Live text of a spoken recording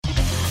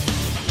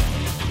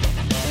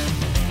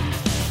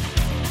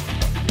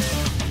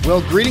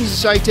Well, greetings and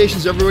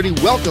salutations, everybody.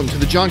 Welcome to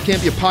the John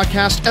Campea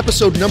Podcast,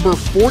 episode number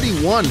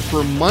 41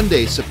 for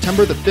Monday,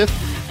 September the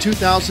 5th,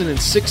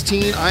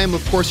 2016. I am,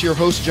 of course, your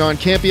host, John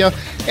Campea,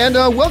 and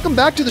welcome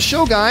back to the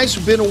show, guys.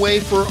 We've been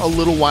away for a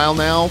little while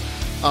now.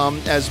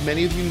 As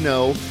many of you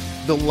know,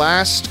 the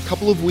last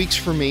couple of weeks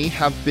for me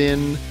have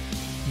been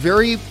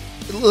very,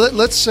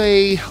 let's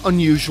say,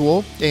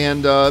 unusual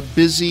and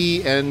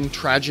busy and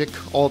tragic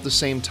all at the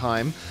same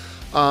time.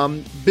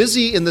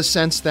 Busy in the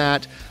sense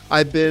that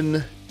I've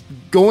been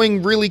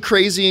going really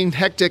crazy and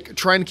hectic,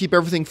 trying to keep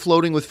everything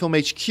floating with Film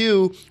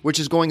HQ, which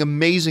is going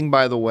amazing,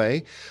 by the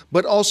way,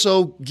 but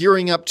also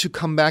gearing up to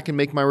come back and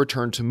make my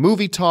return to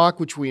Movie Talk,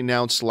 which we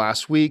announced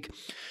last week.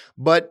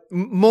 But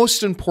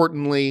most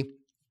importantly,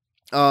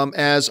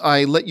 as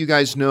I let you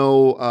guys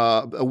know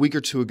a week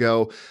or two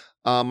ago,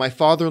 my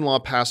father-in-law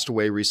passed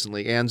away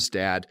recently, Anne's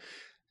dad,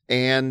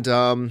 and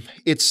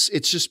it's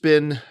just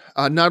been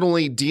not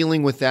only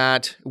dealing with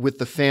that with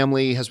the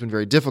family has been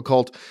very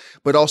difficult,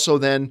 but also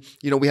then,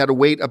 we had to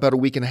wait about a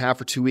week and a half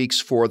or 2 weeks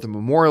for the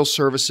memorial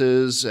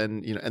services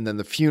and, and then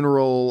the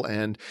funeral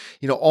and,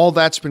 all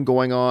that's been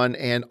going on.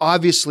 And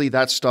obviously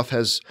that stuff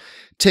has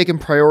taken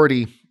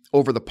priority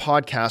over the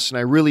podcast, and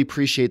I really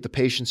appreciate the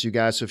patience you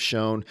guys have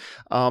shown.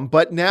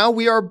 But now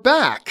we are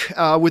back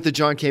with the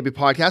John Campea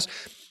Podcast.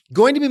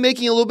 Going to be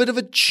making a little bit of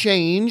a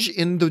change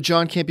in the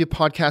John Campea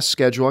Podcast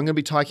schedule. I'm going to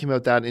be talking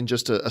about that in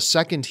just a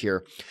second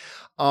here.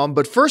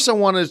 But first, I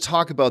wanted to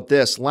talk about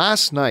this.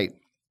 Last night,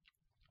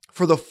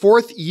 for the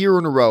fourth year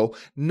in a row,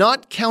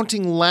 not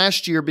counting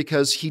last year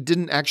because he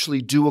didn't actually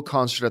do a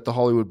concert at the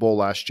Hollywood Bowl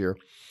last year,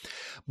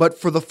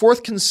 but for the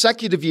fourth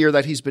consecutive year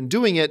that he's been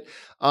doing it,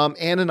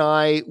 Anne and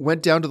I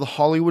went down to the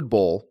Hollywood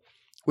Bowl,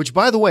 which,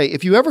 by the way,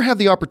 if you ever have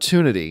the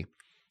opportunity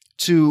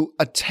to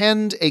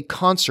attend a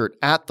concert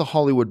at the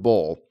Hollywood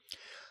Bowl,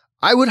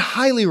 I would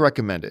highly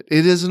recommend it.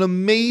 It is an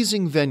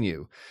amazing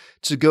venue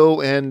to go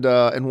and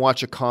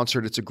watch a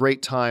concert. It's a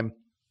great time.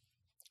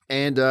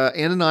 And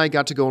Anne and I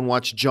got to go and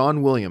watch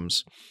John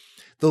Williams,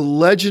 the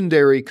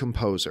legendary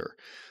composer,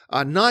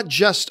 not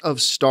just of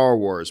Star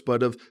Wars,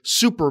 but of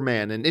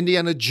Superman and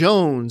Indiana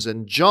Jones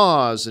and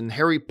Jaws and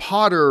Harry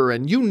Potter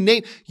and you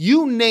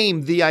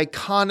name the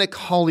iconic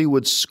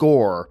Hollywood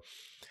score.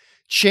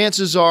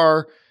 Chances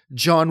are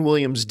John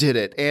Williams did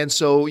it. And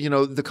so,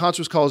 the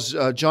concert was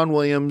called John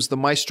Williams, the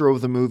maestro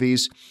of the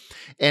movies.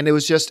 And it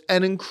was just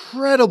an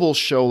incredible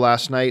show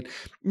last night.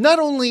 Not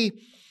only,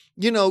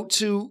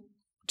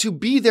 to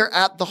be there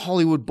at the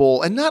Hollywood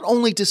Bowl and not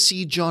only to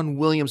see John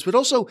Williams, but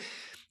also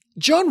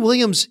John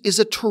Williams is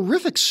a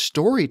terrific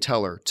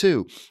storyteller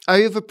too.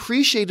 I have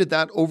appreciated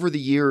that over the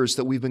years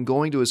that we've been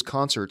going to his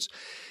concerts,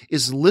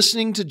 is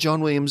listening to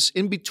John Williams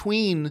in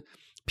between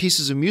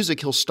pieces of music.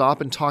 He'll stop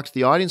and talk to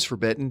the audience for a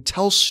bit and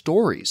tell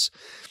stories.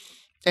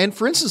 And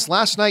for instance,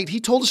 last night,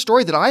 he told a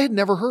story that I had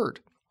never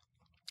heard.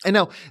 And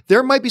now,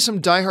 there might be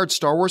some diehard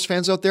Star Wars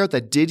fans out there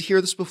that did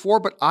hear this before,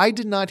 but I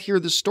did not hear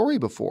this story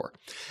before.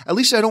 At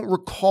least I don't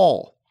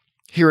recall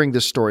hearing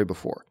this story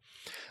before.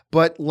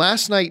 But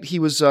last night, he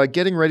was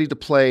getting ready to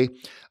play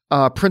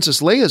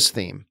Princess Leia's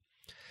theme.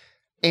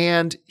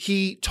 And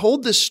he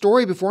told this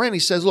story beforehand. He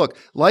says, look,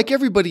 like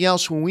everybody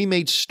else, when we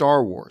made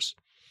Star Wars,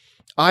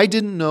 I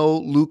didn't know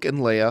Luke and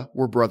Leia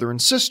were brother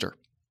and sister.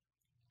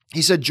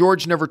 He said,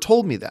 George never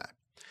told me that.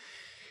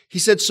 He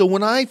said, so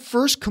when I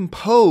first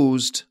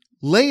composed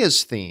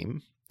Leia's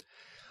theme,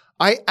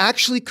 I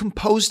actually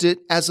composed it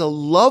as a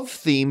love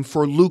theme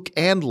for Luke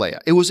and Leia.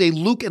 It was a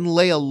Luke and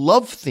Leia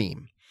love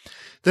theme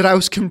that I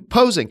was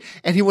composing.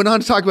 And he went on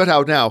to talk about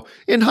how now,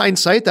 in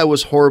hindsight, that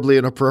was horribly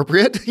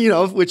inappropriate,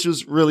 which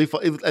was really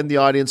fun. And the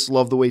audience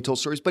loved the way he told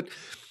stories. But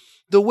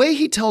the way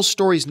he tells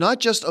stories, not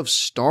just of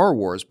Star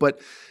Wars, but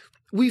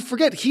we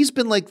forget he's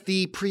been like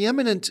the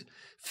preeminent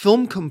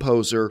film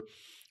composer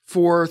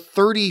for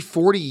 30,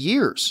 40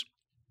 years.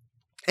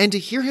 And to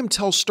hear him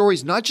tell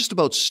stories, not just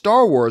about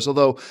Star Wars,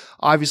 although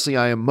obviously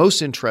I am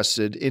most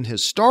interested in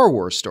his Star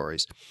Wars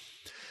stories,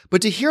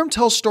 but to hear him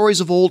tell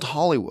stories of old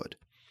Hollywood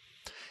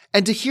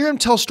and to hear him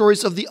tell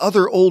stories of the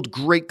other old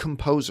great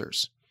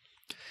composers.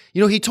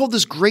 He told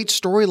this great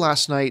story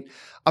last night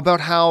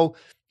about how,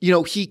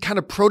 he kind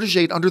of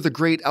protégéed under the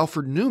great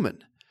Alfred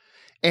Newman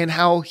and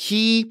how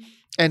he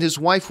and his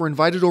wife were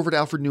invited over to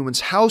Alfred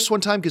Newman's house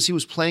one time because he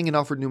was playing in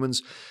Alfred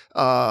Newman's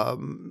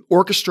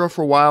orchestra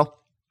for a while.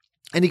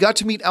 And he got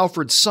to meet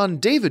Alfred's son,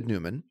 David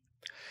Newman.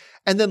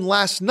 And then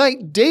last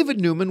night,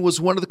 David Newman was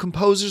one of the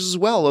composers as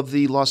well of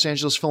the Los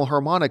Angeles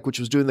Philharmonic, which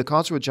was doing the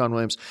concert with John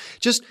Williams.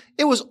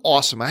 It was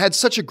awesome. I had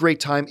such a great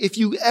time. If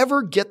you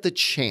ever get the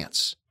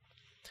chance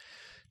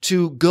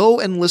to go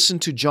and listen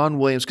to John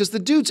Williams, because the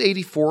dude's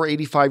 84,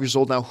 85 years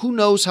old now. Who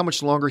knows how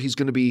much longer he's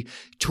going to be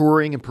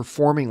touring and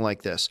performing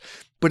like this.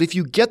 But if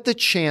you get the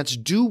chance,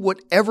 do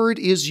whatever it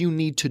is you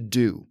need to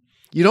do.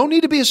 You don't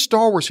need to be a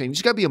Star Wars fan. You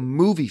just got to be a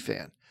movie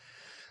fan.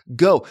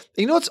 Go.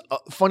 And what's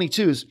funny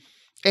too is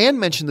Anne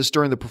mentioned this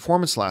during the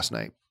performance last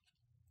night.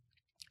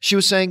 She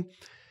was saying,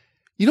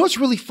 what's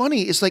really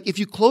funny is like if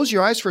you close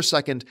your eyes for a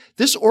second,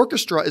 this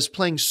orchestra is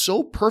playing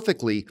so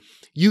perfectly,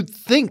 you'd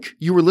think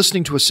you were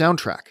listening to a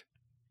soundtrack.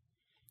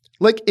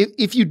 Like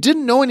if you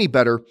didn't know any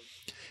better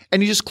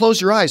and you just close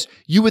your eyes,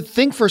 you would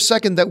think for a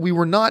second that we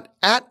were not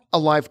at a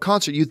live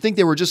concert. You'd think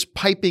they were just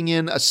piping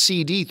in a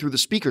CD through the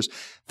speakers.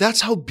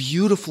 That's how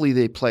beautifully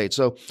they played.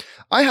 So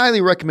I highly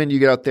recommend you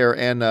get out there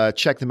and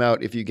check them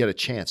out if you get a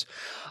chance.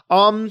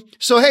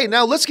 So hey,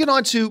 now let's get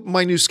on to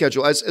my new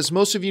schedule. As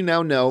most of you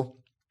now know,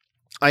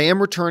 I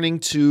am returning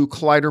to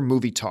Collider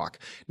Movie Talk.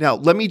 Now,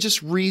 let me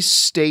just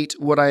restate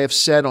what I have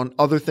said on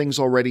other things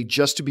already,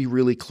 just to be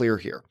really clear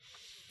here.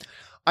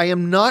 I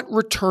am not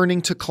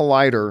returning to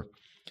Collider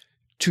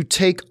to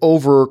take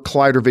over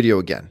Collider Video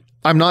again.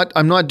 I'm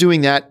not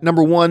doing that.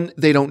 Number one,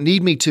 they don't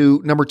need me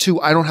to. Number two,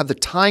 I don't have the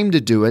time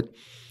to do it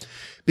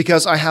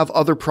because I have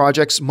other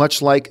projects, much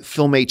like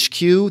Film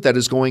HQ, that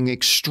is going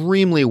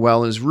extremely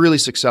well and is really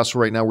successful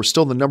right now. We're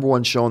still the number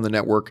one show on the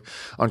network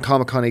on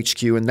Comic-Con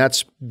HQ, and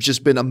that's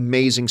just been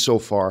amazing so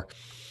far.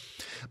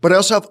 But I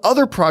also have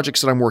other projects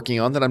that I'm working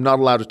on that I'm not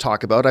allowed to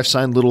talk about. I've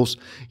signed little,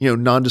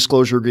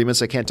 non-disclosure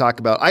agreements I can't talk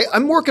about.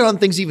 I'm working on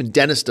things even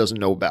Dennis doesn't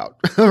know about,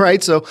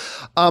 right? So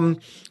I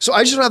just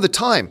don't have the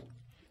time.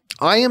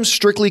 I am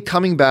strictly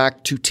coming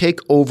back to take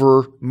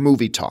over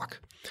Movie Talk.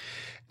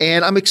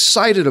 And I'm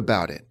excited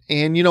about it.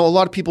 And, a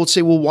lot of people would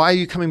say, well, why are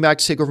you coming back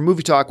to take over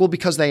Movie Talk? Well,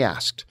 because they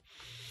asked.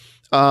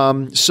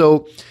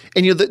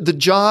 The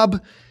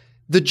job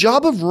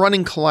of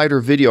running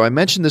Collider Video, I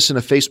mentioned this in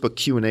a Facebook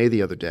Q&A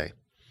the other day.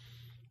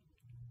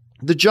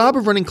 The job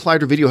of running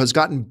Collider Video has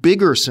gotten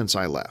bigger since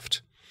I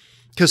left.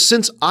 Because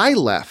since I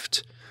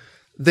left,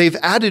 they've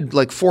added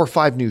like 4 or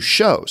 5 new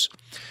shows.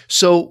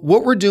 So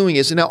what we're doing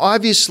is, and now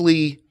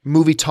obviously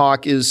Movie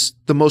Talk is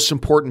the most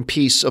important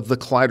piece of the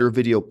Collider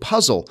Video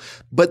puzzle,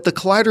 but the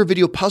Collider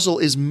Video puzzle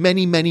is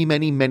many, many,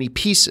 many, many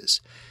pieces.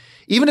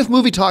 Even if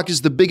Movie Talk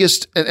is the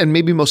biggest and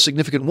maybe most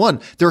significant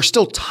one, there are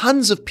still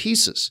tons of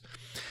pieces.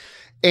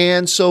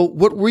 And so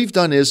what we've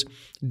done is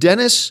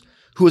Dennis,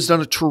 who has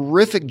done a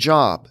terrific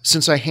job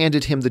since I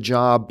handed him the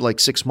job like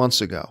 6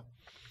 months ago.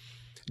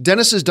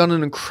 Dennis has done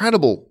an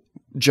incredible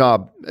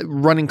job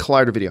running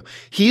Collider Video.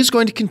 He is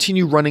going to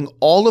continue running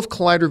all of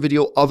Collider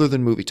Video other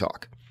than Movie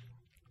Talk.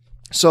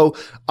 So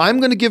I'm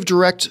going to give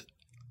direct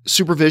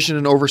supervision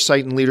and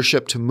oversight and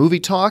leadership to Movie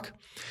Talk.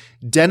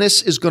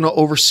 Dennis is going to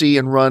oversee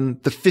and run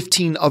the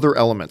 15 other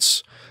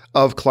elements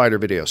of Collider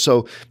Video.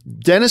 So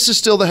Dennis is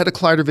still the head of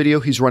Collider Video.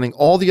 He's running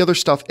all the other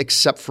stuff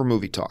except for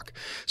Movie Talk.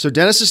 So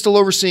Dennis is still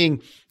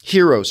overseeing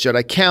Heroes,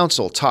 Jedi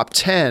Council, Top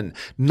 10,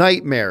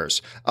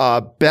 Nightmares,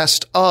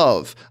 Best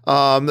of,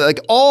 like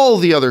all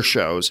the other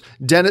shows.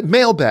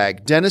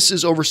 Mailbag. Dennis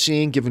is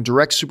overseeing, giving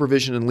direct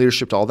supervision and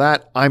leadership to all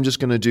that. I'm just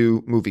going to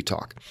do Movie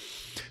Talk.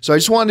 So I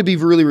just wanted to be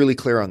really, really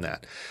clear on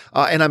that.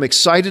 And I'm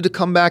excited to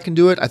come back and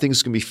do it. I think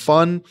it's going to be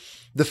fun.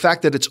 The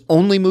fact that it's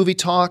only Movie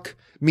Talk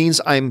means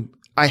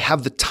I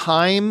have the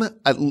time,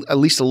 at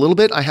least a little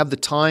bit. I have the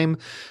time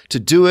to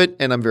do it,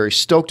 and I'm very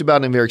stoked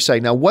about it. I'm very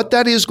excited. Now, what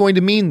that is going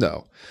to mean,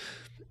 though,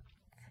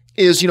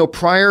 is,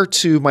 prior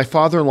to my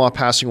father-in-law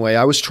passing away,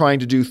 I was trying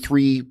to do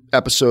 3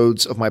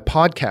 episodes of my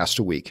podcast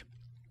a week.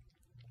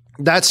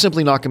 That's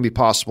simply not going to be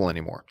possible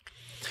anymore.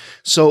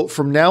 So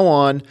from now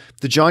on,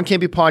 the John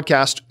Campea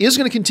Podcast is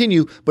going to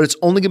continue, but it's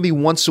only going to be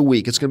once a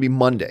week. It's going to be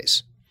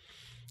Mondays.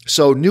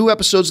 So new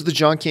episodes of the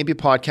John Campea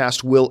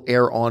Podcast will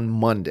air on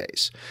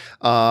Mondays.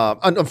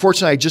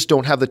 Unfortunately, I just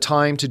don't have the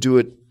time to do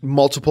it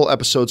multiple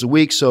episodes a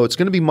week. So it's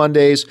going to be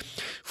Mondays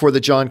for the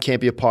John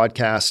Campea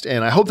Podcast.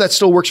 And I hope that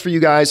still works for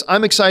you guys.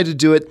 I'm excited to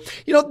do it.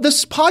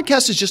 This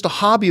podcast is just a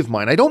hobby of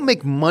mine. I don't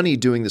make money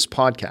doing this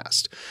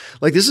podcast.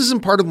 Like, this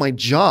isn't part of my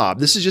job.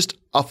 This is just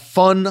a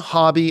fun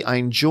hobby. I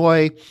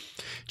enjoy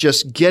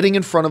just getting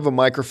in front of a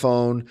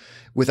microphone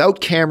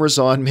without cameras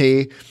on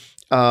me.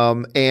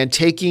 And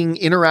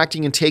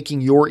interacting and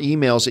taking your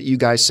emails that you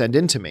guys send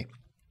in to me.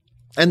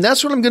 And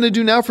that's what I'm going to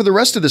do now for the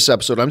rest of this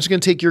episode. I'm just going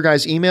to take your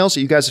guys' emails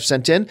that you guys have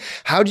sent in.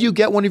 How do you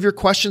get one of your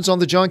questions on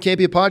the John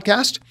Campea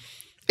Podcast?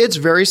 It's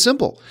very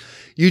simple.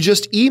 You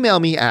just email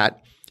me at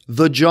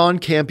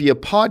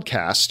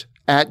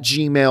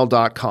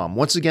thejohncampeapodcast@gmail.com.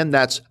 Once again,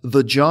 that's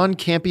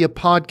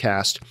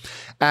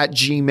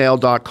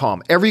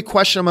thejohncampeapodcast@gmail.com. Every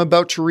question I'm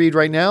about to read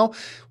right now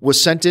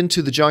was sent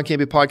into the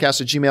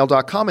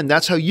thejohncampeapodcast@gmail.com, and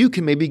that's how you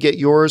can maybe get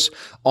yours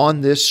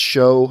on this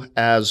show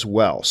as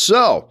well.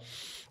 So,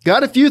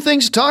 got a few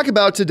things to talk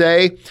about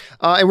today,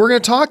 and we're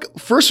going to talk,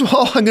 first of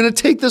all, I'm going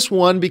to take this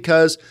one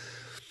because,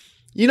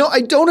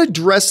 I don't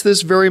address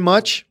this very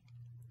much,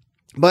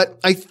 but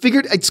I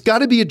figured it's got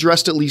to be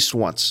addressed at least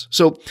once.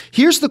 So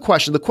here's the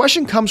question. The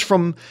question comes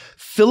from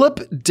Philip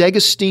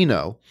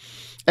Dagostino,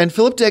 and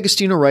Philip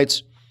Dagostino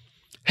writes,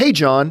 "Hey,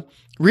 John,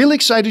 really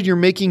excited you're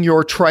making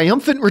your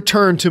triumphant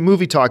return to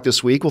Movie Talk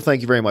this week." Well,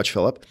 thank you very much,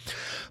 Philip.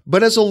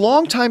 But as a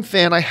longtime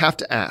fan, I have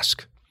to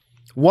ask,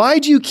 why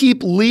do you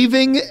keep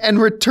leaving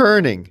and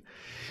returning?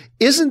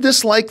 Isn't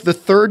this like the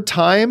 3rd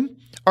time?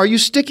 Are you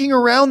sticking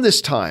around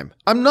this time?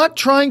 I'm not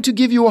trying to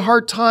give you a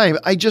hard time.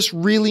 I just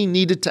really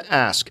needed to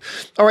ask.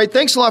 All right,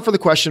 thanks a lot for the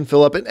question,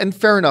 Philip, and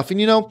fair enough.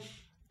 And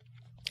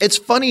it's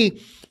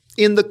funny,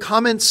 in the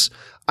comments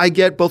I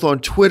get both on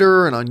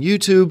Twitter and on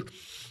YouTube,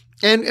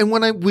 And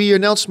when we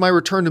announced my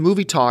return to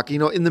Movie Talk,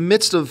 in the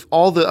midst of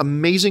all the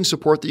amazing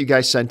support that you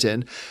guys sent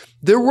in,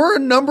 there were a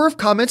number of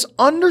comments,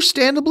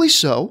 understandably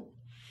so,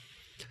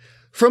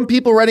 from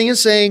people writing and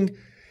saying,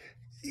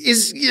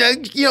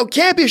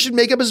 Campea should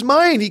make up his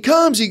mind. He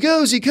comes, he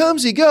goes, he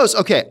comes, he goes.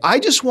 Okay, I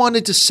just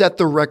wanted to set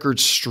the record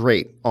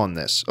straight on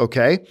this,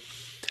 okay?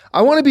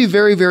 I want to be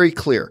very, very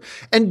clear.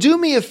 And do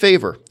me a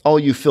favor, all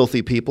you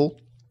filthy people,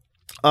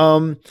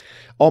 all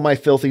my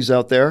filthies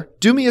out there,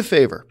 do me a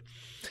favor.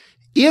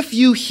 If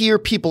you hear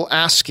people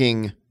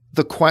asking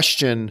the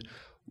question,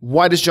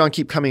 why does John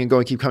keep coming and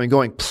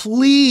going,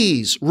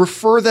 please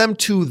refer them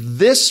to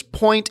this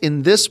point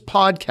in this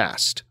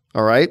podcast,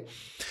 all right?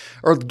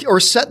 Or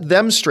set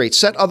them straight,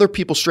 set other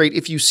people straight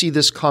if you see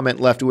this comment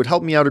left. It would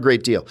help me out a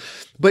great deal.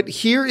 But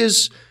here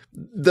is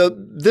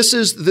this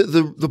is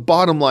the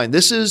bottom line.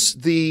 This is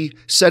the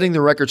setting the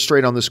record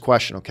straight on this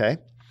question, okay?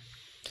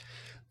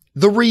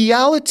 The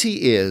reality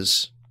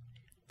is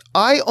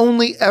I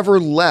only ever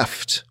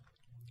left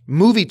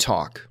Movie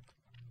Talk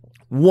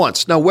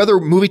once. Now, whether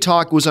Movie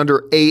Talk was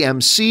under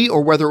AMC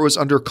or whether it was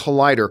under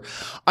Collider,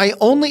 I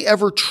only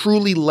ever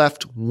truly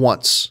left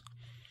once.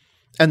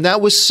 And that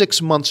was 6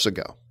 months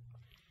ago.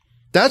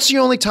 That's the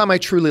only time I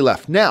truly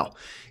left. Now,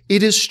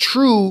 it is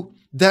true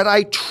that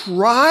I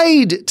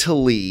tried to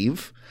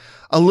leave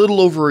a little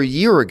over a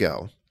year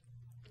ago.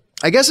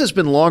 I guess it's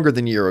been longer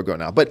than a year ago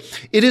now, but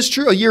it is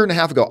true, a year and a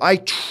half ago. I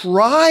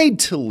tried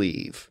to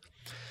leave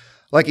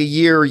like a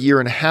year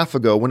and a half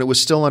ago when it was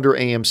still under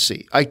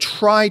AMC. I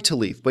tried to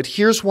leave, but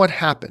here's what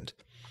happened.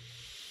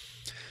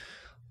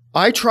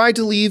 I tried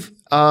to leave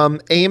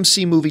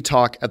AMC Movie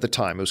Talk at the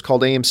time. It was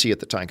called AMC at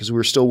the time because we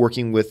were still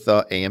working with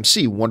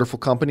AMC. Wonderful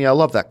company. I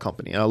love that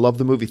company. And I love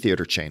the movie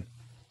theater chain.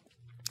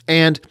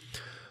 And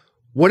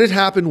what had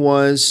happened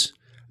was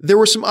there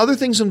were some other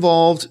things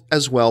involved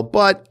as well.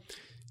 But,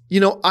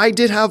 I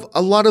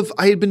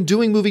had been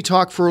doing Movie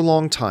Talk for a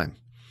long time.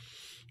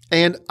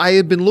 And I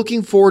had been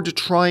looking forward to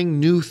trying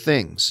new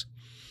things.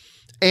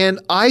 And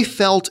I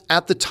felt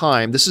at the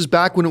time, this is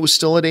back when it was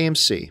still at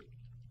AMC,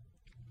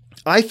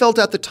 I felt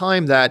at the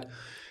time that,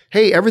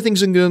 hey,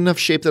 everything's in good enough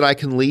shape that I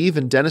can leave,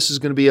 and I was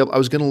going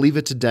to leave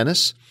it to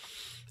Dennis,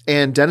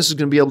 and Dennis is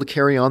going to be able to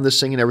carry on this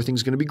thing, and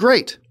everything's going to be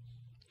great.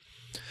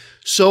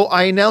 So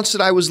I announced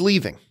that I was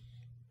leaving,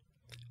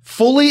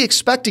 fully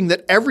expecting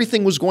that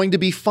everything was going to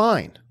be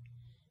fine.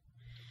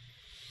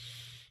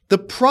 The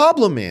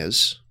problem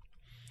is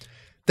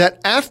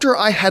that after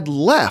I had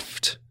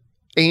left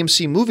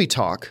AMC Movie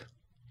Talk,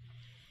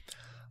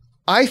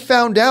 I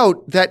found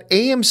out that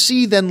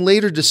AMC then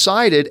later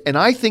decided, and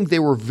I think they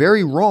were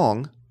very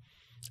wrong.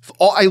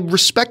 I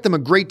respect them a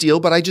great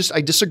deal, but I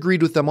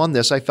disagreed with them on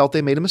this. I felt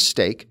they made a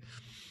mistake.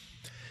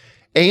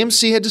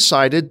 AMC had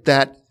decided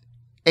that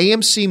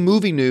AMC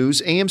Movie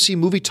News, AMC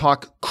Movie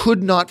Talk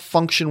could not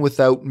function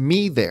without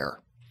me there.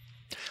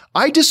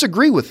 I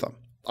disagree with them.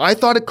 I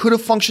thought it could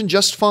have functioned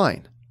just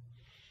fine.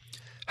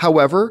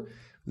 However,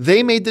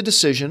 they made the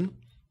decision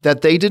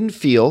that they didn't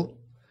feel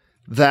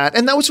that,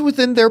 and that was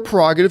within their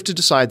prerogative to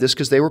decide this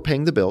because they were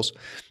paying the bills.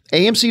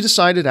 AMC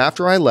decided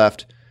after I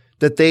left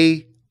that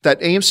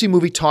AMC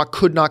Movie Talk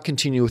could not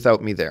continue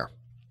without me there.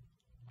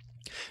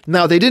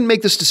 Now, they didn't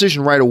make this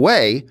decision right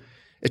away.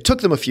 It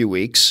took them a few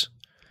weeks.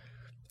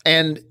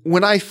 And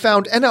when I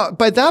found, and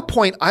by that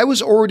point, I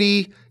was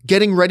already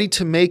getting ready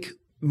to make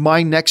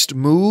my next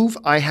move.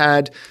 I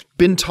had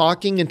been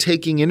talking and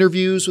taking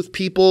interviews with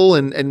people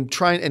and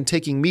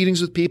taking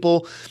meetings with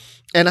people.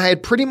 And I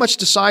had pretty much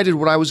decided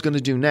what I was going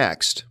to do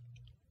next.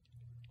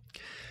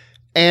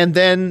 And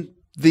then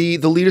the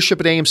leadership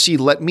at AMC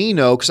let me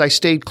know, because I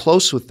stayed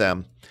close with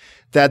them,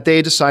 that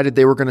they decided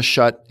they were going to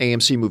shut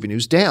AMC Movie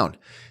News down.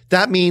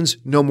 That means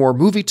no more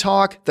Movie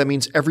Talk. That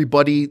means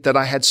everybody that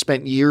I had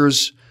spent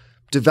years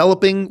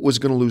developing was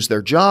going to lose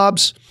their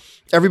jobs.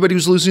 Everybody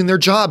was losing their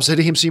jobs at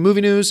AMC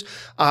Movie News,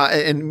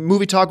 and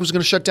Movie Talk was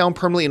going to shut down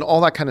permanently and all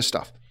that kind of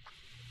stuff.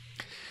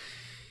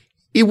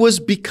 It was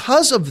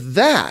because of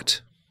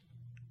that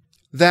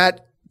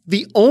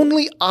the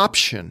only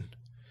option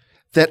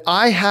that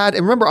I had,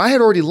 and remember, I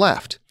had already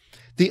left.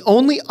 The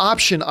only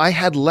option I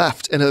had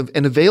left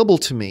and available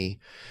to me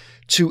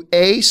to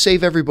A,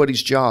 save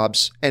everybody's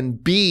jobs,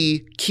 and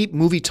B, keep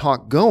Movie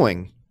Talk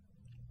going,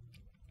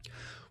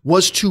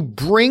 was to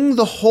bring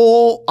the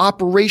whole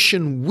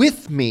operation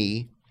with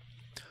me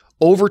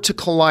over to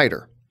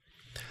Collider.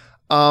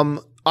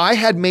 I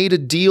had made a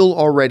deal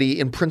already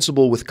in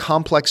principle with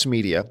Complex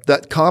Media.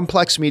 That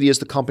Complex Media is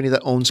the company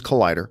that owns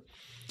Collider.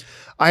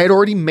 I had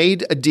already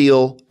made a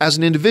deal as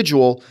an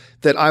individual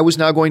that I was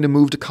now going to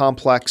move to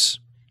Complex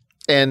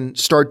and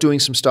start doing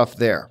some stuff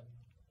there.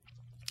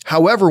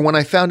 However, when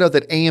I found out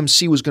that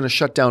AMC was going to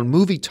shut down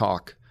Movie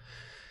Talk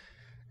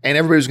and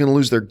everybody was going to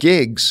lose their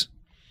gigs,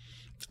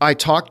 I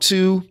talked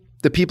to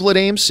the people at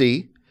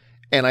AMC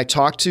and I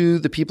talked to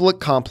the people at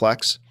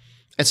Complex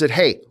and said,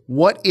 hey,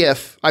 what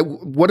if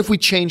we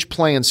change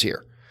plans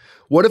here?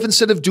 What if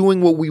instead of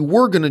doing what we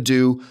were going to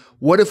do,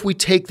 what if we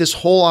take this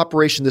whole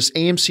operation, this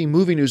AMC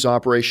Movie News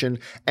operation,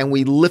 and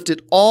we lift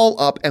it all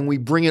up and we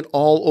bring it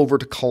all over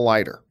to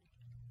Collider?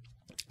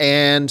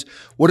 And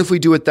what if we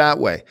do it that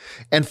way?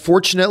 And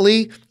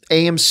fortunately,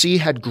 AMC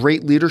had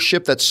great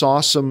leadership that saw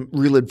some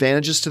real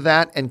advantages to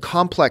that. And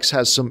Complex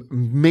has some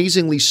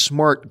amazingly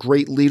smart,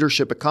 great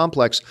leadership at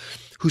Complex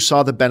who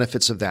saw the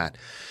benefits of that.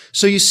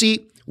 So you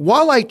see,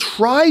 while I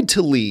tried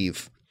to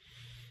leave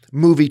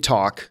Movie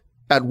Talk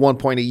at one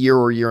point a year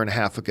or a year and a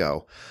half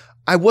ago,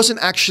 I wasn't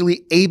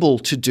actually able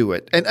to do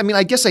it. And I mean,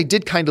 I guess I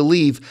did kind of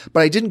leave,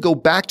 but I didn't go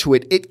back to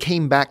it. It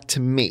came back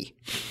to me.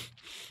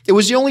 It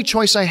was the only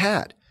choice I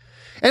had.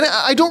 And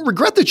I don't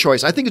regret the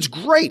choice. I think it's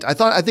great. I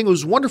think it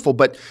was wonderful,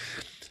 but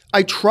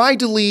I tried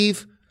to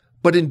leave,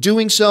 but in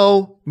doing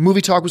so, Movie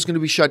Talk was going to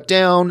be shut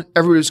down.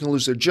 Everybody was going to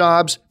lose their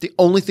jobs. The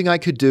only thing I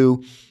could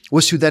do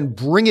was to then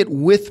bring it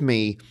with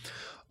me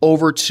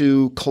over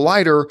to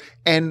Collider,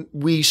 and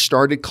we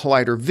started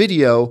Collider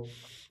Video,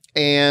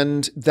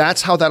 and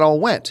that's how that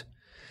all went.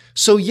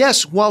 So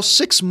yes, while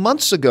 6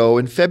 months ago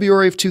in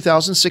February of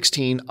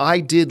 2016, I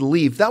did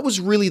leave, that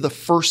was really the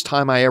first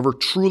time I ever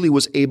truly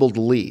was able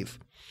to leave.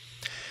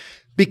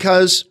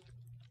 Because,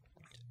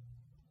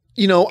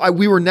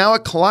 we were now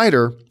at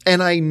Collider,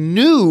 and I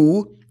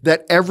knew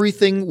that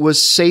everything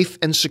was safe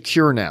and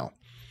secure now.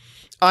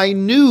 I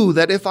knew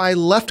that if I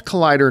left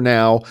Collider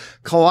now,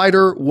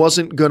 Complex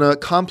wasn't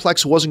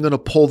going to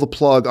pull the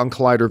plug on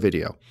Collider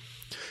Video.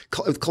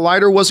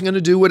 Collider wasn't going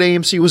to do what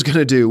AMC was going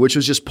to do, which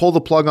was just pull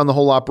the plug on the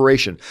whole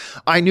operation.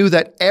 I knew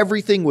that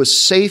everything was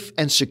safe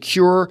and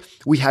secure.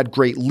 We had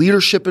great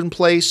leadership in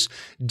place.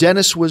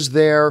 Dennis was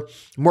there.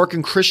 Mark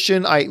and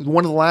Christian,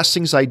 one of the last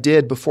things I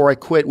did before I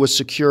quit was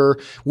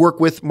work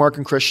with Mark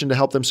and Christian to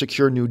help them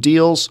secure new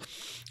deals.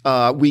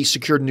 We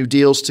secured new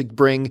deals to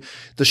bring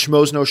the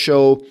Schmoes No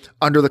Show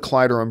under the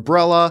Collider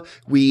umbrella.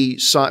 We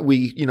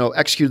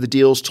executed the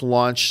deals to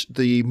launch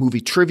the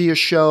movie trivia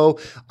show.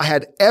 I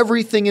had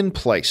everything in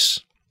place.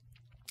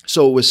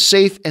 So it was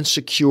safe and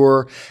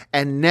secure.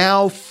 And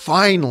now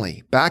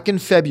finally, back in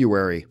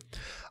February,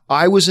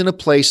 I was in a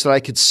place that I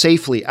could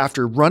safely,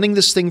 after running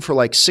this thing for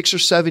like 6 or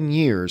 7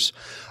 years,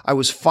 I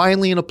was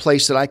finally in a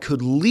place that I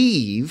could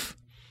leave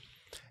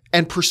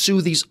and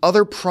pursue these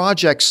other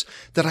projects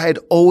that I had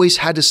always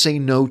had to say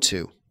no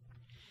to.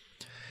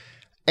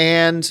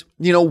 And,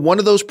 one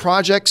of those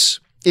projects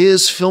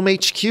is Film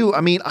HQ.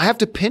 I mean, I have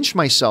to pinch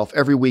myself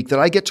every week that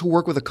I get to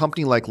work with a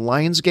company like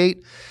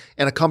Lionsgate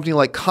and a company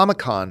like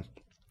Comic-Con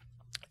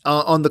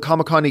on the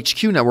Comic-Con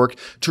HQ network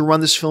to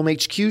run this Film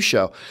HQ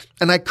show.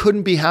 And I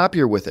couldn't be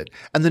happier with it.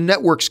 And the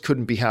networks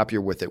couldn't be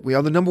happier with it. We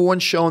are the number one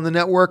show on the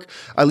network,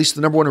 at least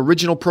the number one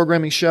original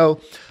programming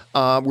show.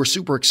 We're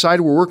super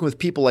excited. We're working with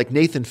people like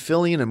Nathan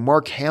Fillion and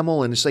Mark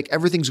Hamill, and it's like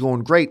everything's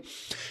going great.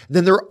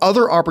 Then there are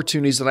other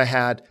opportunities that I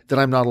had that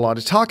I'm not allowed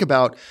to talk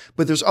about,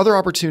 but there's other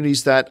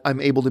opportunities that I'm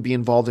able to be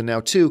involved in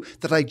now too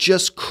that I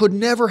just could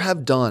never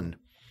have done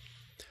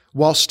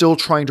while still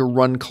trying to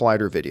run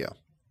Collider Video.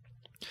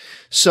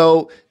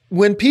 So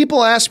when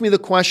people ask me the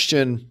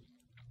question,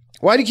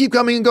 why do you keep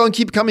coming and going,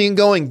 keep coming and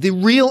going? The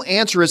real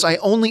answer is I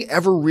only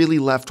ever really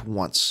left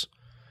once.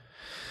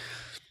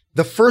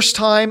 The first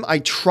time I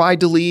tried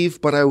to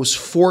leave, but I was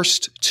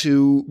forced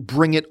to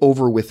bring it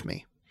over with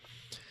me.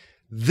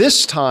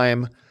 This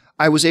time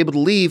I was able to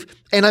leave,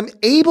 and I'm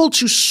able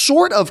to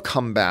sort of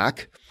come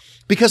back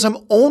because I'm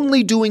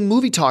only doing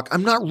Movie Talk.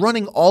 I'm not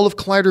running all of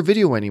Collider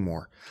Video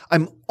anymore.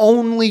 I'm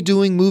only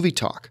doing Movie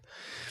Talk.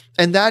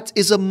 And that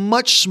is a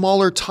much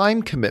smaller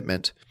time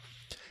commitment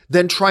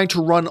than trying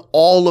to run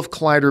all of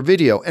Collider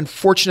Video. And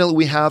fortunately,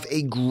 we have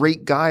a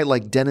great guy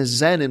like Dennis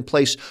Zen in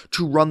place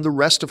to run the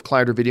rest of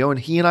Collider Video. And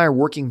he and I are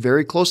working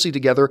very closely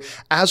together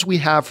as we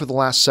have for the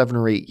last 7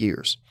 or 8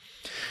 years.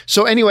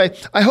 So anyway,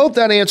 I hope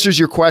that answers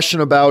your question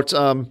about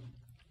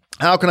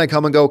how can I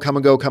come and go, come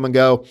and go, come and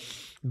go.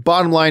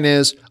 Bottom line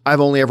is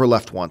I've only ever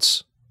left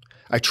once.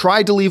 I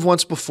tried to leave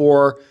once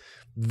before.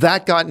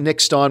 That got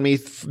nixed on me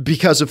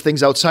because of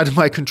things outside of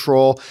my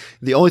control.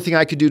 The only thing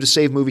I could do to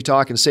save Movie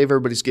Talk and save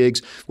everybody's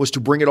gigs was to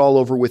bring it all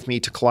over with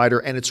me to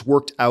Collider, and it's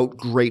worked out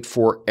great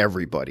for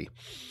everybody.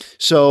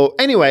 So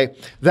anyway,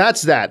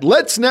 that's that.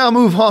 Let's now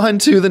move on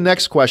to the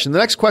next question. The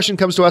next question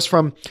comes to us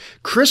from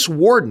Chris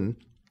Warden.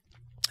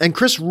 And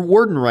Chris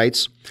Warden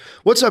writes,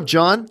 "What's up,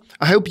 John?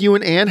 I hope you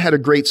and Ann had a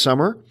great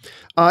summer.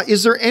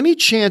 Is there any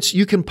chance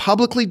you can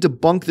publicly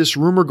debunk this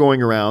rumor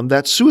going around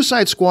that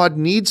Suicide Squad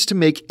needs to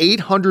make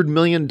 $800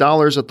 million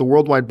at the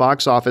worldwide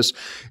box office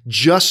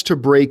just to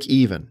break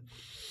even?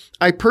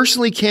 I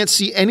personally can't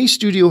see any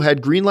studio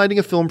head greenlighting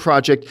a film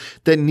project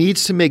that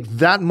needs to make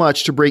that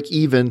much to break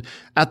even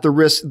at the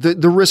risk.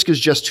 The risk is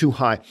just too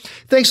high."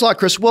 Thanks a lot,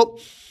 Chris. Well,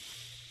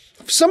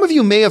 some of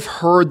you may have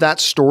heard that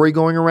story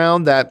going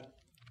around that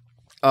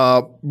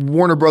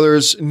Warner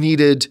Brothers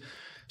needed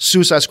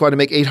Suicide Squad to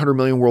make $800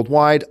 million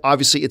worldwide.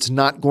 Obviously, it's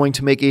not going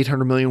to make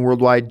 $800 million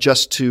worldwide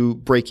just to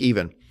break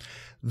even.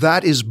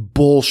 That is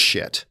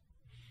bullshit.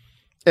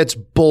 It's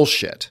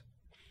bullshit.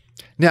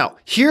 Now,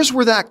 here's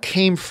where that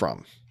came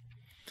from.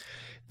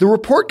 The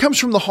report comes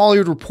from the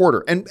Hollywood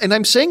Reporter. And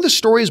I'm saying the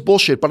story is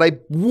bullshit, but I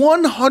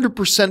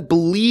 100%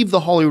 believe the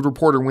Hollywood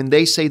Reporter when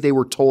they say they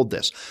were told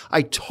this.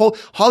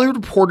 Hollywood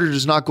Reporter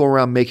does not go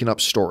around making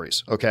up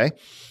stories, okay?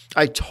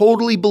 I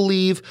totally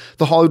believe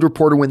the Hollywood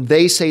Reporter when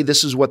they say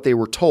this is what they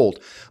were told.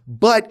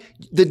 But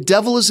the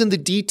devil is in the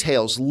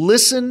details.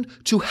 Listen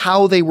to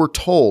how they were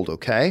told,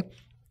 okay?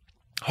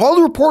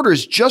 Hollywood Reporter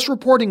is just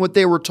reporting what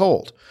they were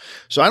told.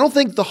 So I don't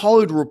think the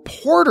Hollywood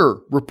Reporter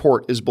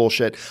report is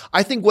bullshit.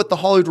 I think what the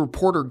Hollywood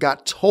Reporter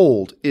got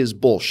told is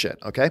bullshit,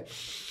 okay?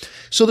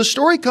 So the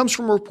story comes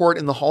from a report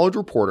in the Hollywood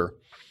Reporter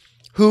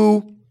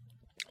who,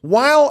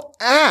 while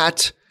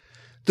at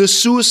the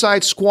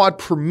Suicide Squad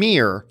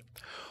premiere,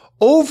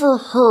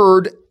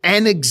 overheard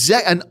an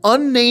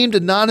unnamed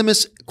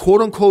anonymous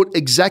quote-unquote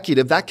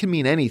executive, that can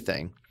mean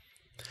anything,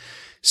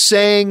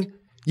 saying,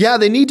 yeah,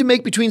 they need to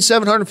make between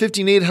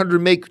 750 and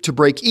 800 to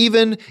break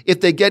even.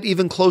 If they get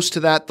even close to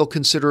that, they'll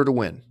consider it a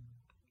win.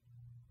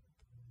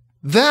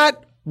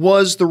 That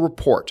was the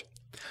report.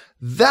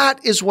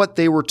 That is what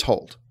they were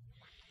told.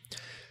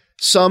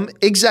 Some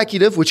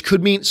executive, which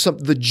could mean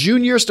the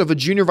juniorest of a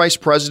junior vice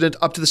president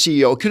up to the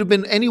CEO, it could have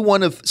been any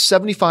one of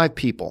 75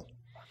 people,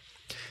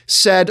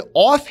 said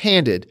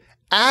offhanded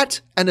at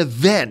an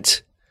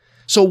event.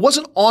 So it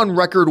wasn't on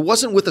record,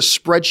 wasn't with a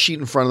spreadsheet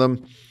in front of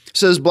them,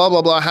 says blah,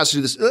 blah, blah, has to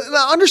do this.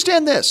 Now,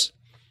 understand this.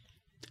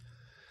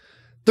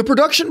 The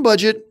production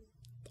budget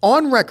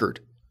on record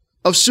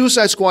of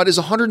Suicide Squad is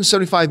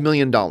 $175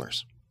 million.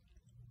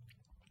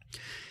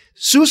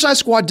 Suicide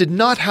Squad did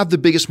not have the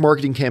biggest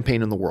marketing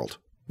campaign in the world.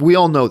 We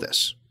all know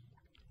this.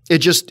 It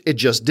just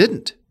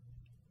didn't.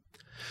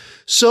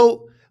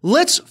 So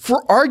let's,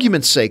 for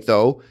argument's sake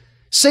though,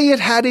 say it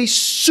had a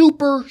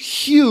super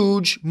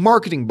huge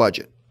marketing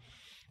budget.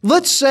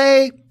 Let's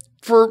say,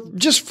 for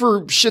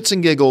shits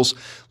and giggles,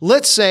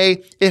 let's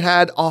say it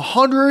had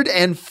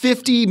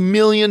 $150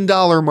 million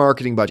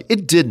marketing budget.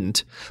 It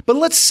didn't, but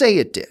let's say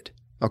it did,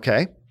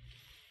 okay?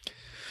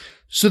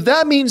 So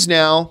that means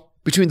now,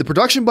 between the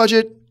production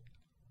budget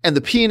and the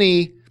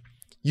P&E,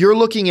 you're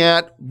looking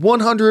at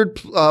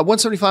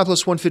 175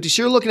 plus 150,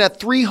 so you're looking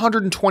at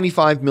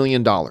 $325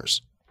 million,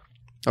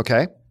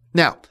 okay?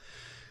 Now,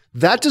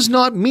 that does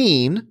not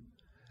mean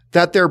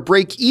that their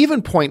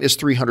break-even point is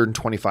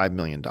 $325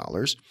 million.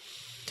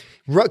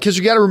 Because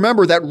you got to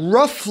remember that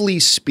roughly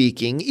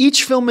speaking,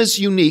 each film is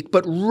unique,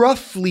 but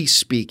roughly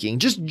speaking,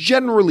 just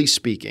generally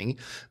speaking,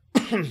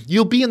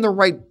 you'll be in the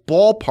right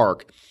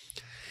ballpark.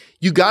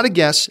 You got to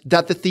guess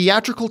that the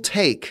theatrical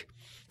take,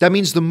 that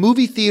means the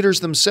movie theaters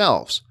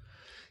themselves,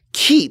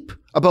 keep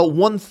about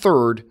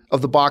 1/3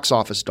 of the box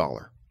office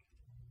dollar.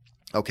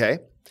 Okay?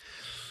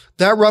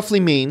 That roughly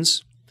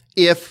means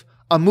if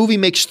a movie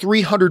makes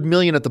 $300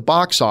 million at the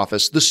box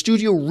office, the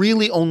studio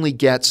really only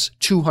gets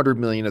 $200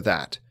 million of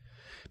that.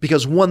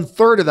 Because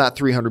 1/3 of that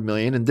 $300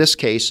 million, in this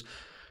case,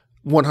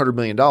 $100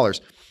 million,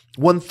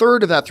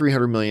 1/3 of that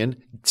 $300 million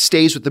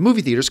stays with the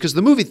movie theaters because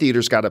the movie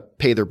theaters got to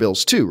pay their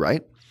bills too,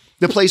 right?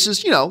 The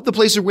places, the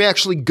places we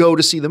actually go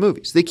to see the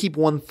movies, they keep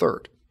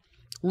 1/3,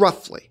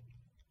 roughly.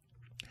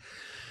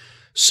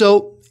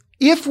 So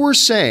if we're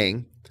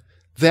saying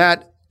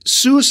that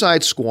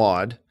Suicide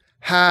Squad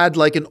had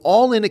like an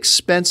all-in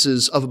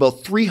expenses of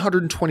about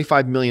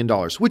 $325 million,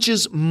 which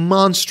is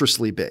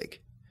monstrously big,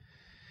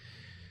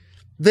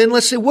 then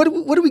let's say, what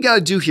do we got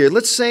to do here?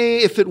 Let's say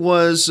if it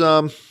was,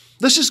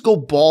 let's just go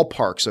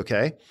ballparks,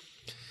 okay?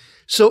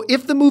 So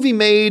if the movie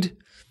made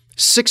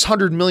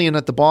 $600 million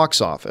at the box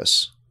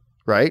office,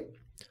 right?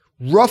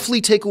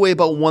 Roughly take away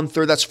about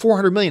 1/3, that's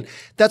 $400 million.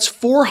 That's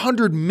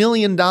 $400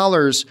 million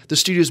the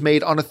studios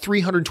made on a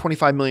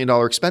 $325 million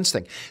expense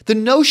thing. The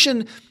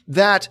notion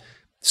that,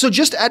 so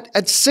just at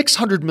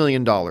 $600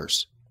 million,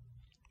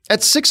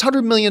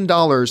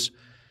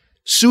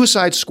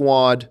 Suicide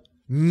Squad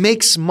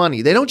makes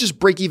money. They don't just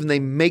break even, they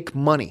make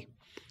money.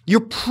 You're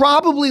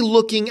probably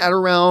looking at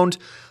around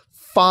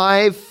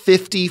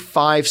 550,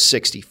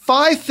 560.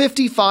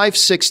 550,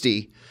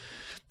 560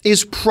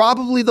 is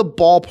probably the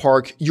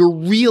ballpark you're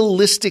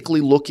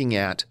realistically looking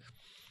at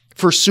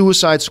for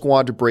Suicide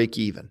Squad to break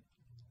even.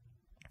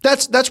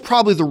 That's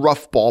probably the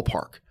rough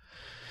ballpark.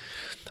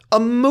 For a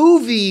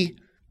movie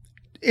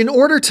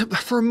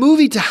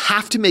to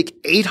have to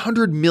make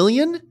 $800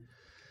 million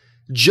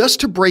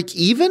just to break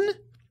even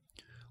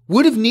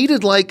would have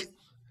needed like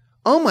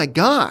a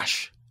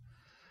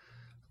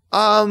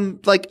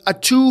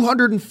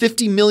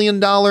 $250 million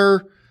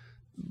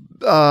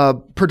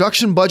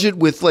production budget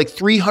with like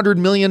 $300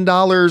 million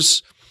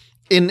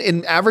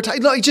in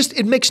advertising. No,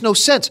 it makes no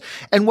sense.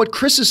 And what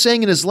Chris is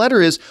saying in his letter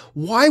is,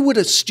 why would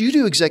a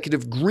studio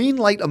executive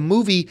greenlight a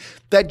movie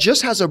that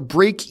just has a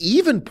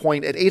break-even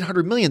point at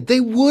 $800 million? They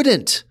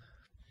wouldn't.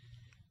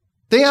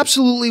 They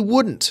absolutely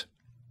wouldn't.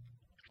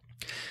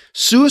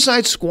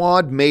 Suicide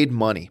Squad made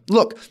money.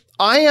 Look,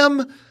 I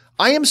am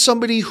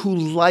somebody who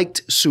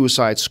liked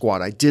Suicide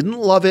Squad. I didn't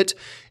love it,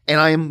 and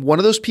I am one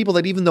of those people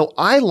that even though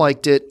I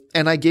liked it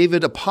and I gave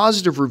it a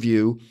positive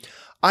review,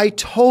 I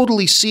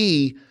totally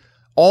see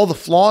all the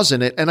flaws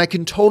in it, and I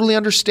can totally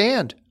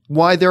understand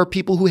why there are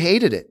people who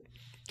hated it.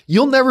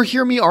 You'll never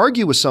hear me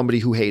argue with somebody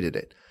who hated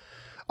it.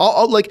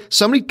 I'll like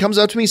somebody comes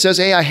up to me and says,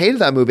 hey, I hated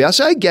that movie. I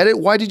say, I get it.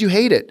 Why did you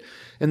hate it?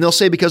 And they'll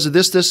say, because of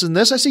this, this, and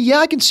this. I say, yeah,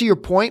 I can see your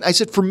point. I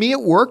said, for me,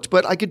 it worked,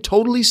 but I could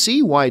totally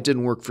see why it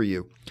didn't work for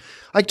you.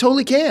 I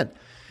totally can.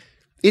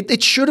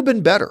 It should have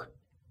been better.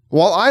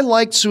 While I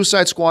liked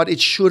Suicide Squad, it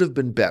should have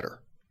been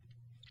better.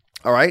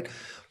 All right.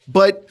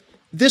 But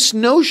this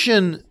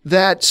notion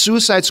that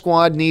Suicide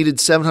Squad needed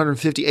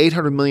 $750,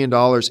 $800 million,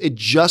 it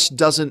just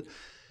doesn't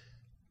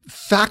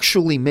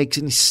factually make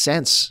any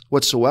sense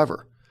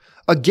whatsoever.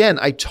 Again,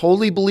 I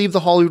totally believe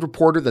the Hollywood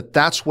Reporter that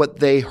that's what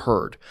they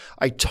heard.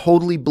 I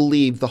totally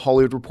believe the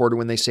Hollywood Reporter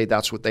when they say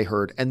that's what they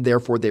heard, and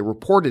therefore they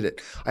reported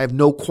it. I have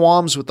no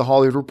qualms with the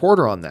Hollywood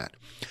Reporter on that.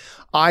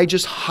 I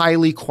just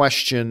highly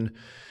question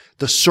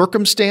the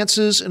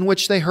circumstances in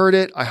which they heard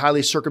it. I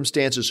highly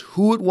circumstances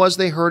who it was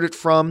they heard it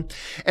from.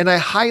 And I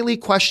highly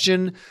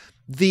question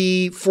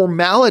the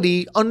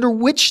formality under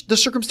which the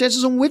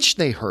circumstances in which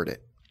they heard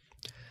it.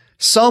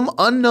 Some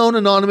unknown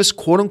anonymous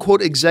quote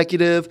unquote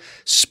executive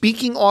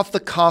speaking off the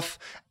cuff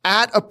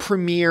at a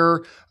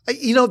premiere.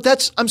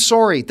 I'm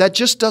sorry, that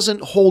just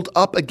doesn't hold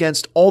up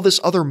against all this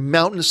other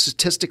mountain of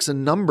statistics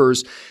and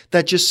numbers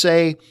that just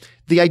say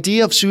the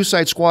idea of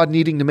Suicide Squad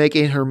needing to make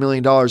 $800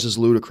 million is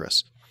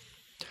ludicrous.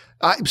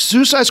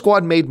 Suicide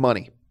Squad made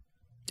money.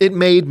 It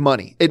made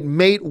money.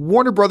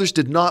 Warner Brothers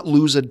did not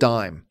lose a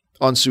dime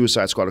on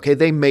Suicide Squad. Okay.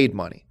 They made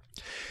money.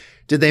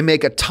 Did they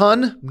make a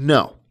ton?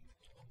 No.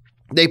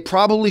 They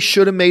probably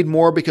should have made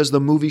more because the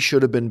movie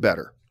should have been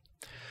better.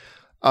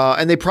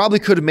 And they probably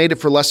could have made it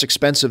for less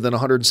expensive than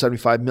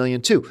 $175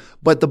 million too.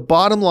 But the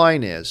bottom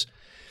line is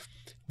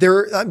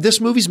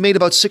this movie's made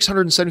about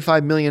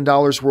 $675 million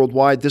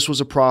worldwide. This was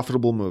a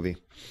profitable movie.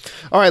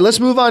 All right,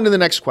 let's move on to the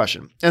next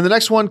question. And the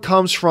next one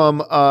comes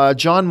from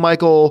John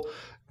Michael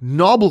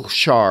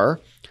Klobuchar.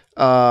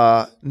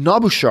 I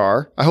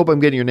hope I'm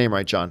getting your name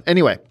right, John.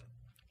 Anyway,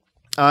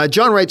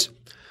 John writes,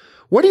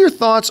 what are your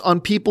thoughts on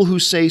people who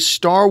say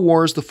Star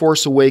Wars The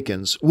Force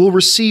Awakens will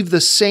receive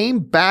the same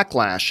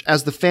backlash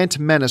as The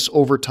Phantom Menace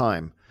over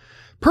time?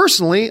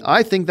 Personally,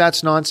 I think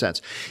that's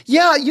nonsense.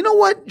 Yeah, you know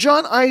what,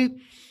 John?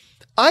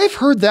 I've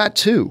heard that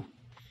too.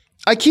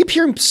 I keep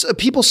hearing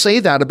people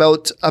say that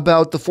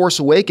about The Force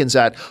Awakens,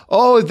 that,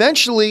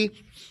 eventually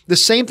the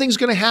same thing's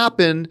going to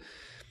happen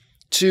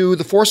to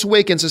The Force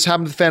Awakens as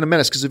happened to The Phantom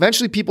Menace, because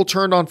eventually people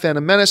turned on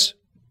Phantom Menace.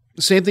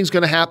 The same thing's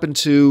going to happen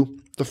to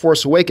The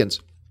Force Awakens.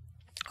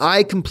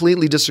 I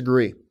completely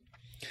disagree.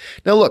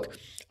 Now, look,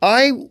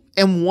 I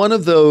am one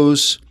of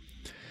those,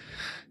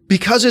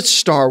 because it's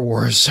Star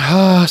Wars,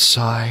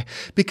 sigh,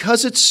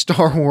 because it's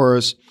Star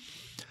Wars,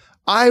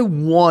 I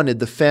wanted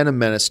The Phantom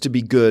Menace to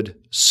be good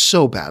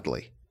so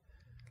badly.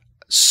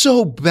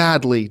 So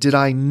badly did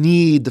I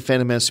need The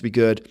Phantom Menace to be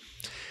good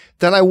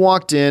that I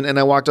walked in and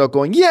I walked out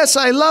going, yes,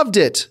 I loved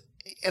it.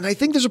 And I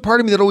think there's a part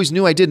of me that always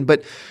knew I didn't.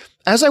 But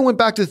as I went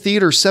back to the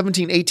theater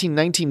 17, 18,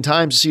 19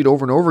 times to see it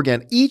over and over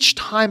again, each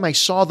time I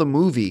saw the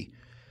movie,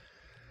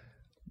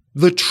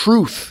 the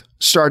truth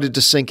started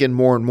to sink in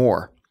more and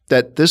more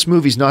that this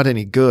movie's not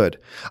any good.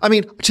 I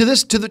mean,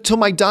 till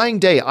my dying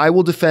day, I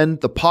will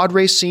defend the pod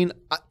race scene.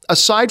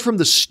 Aside from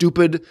the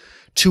stupid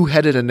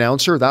two-headed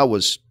announcer, that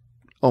was,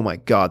 oh my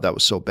God, that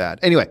was so bad.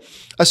 Anyway,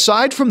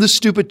 aside from the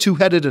stupid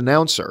two-headed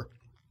announcer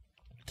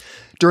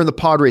during the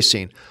pod race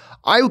scene,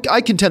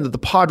 I contend that the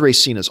pod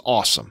race scene is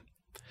awesome.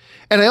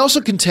 And I also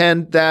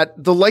contend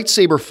that the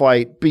lightsaber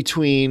fight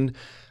between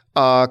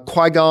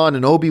Qui-Gon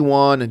and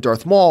Obi-Wan and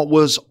Darth Maul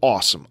was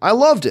awesome. I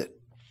loved it.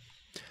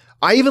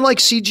 I even like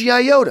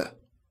CGI Yoda,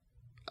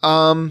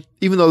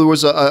 even though there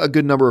was a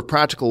good number of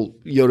practical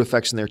Yoda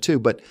effects in there too.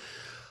 But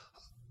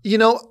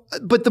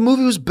the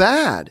movie was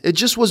bad. It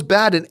just was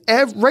bad.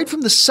 And right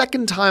from the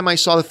second time I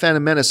saw The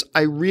Phantom Menace,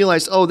 I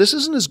realized, this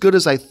isn't as good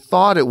as I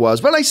thought it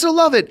was, but I still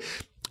love it.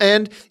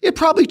 And it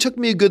probably took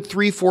me a good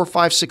 3, 4,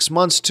 5, 6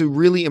 months to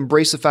really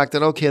embrace the fact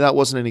that, okay, that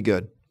wasn't any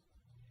good.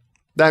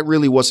 That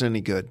really wasn't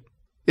any good.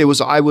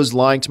 I was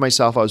lying to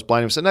myself. I was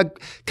blinding myself. Now,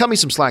 cut me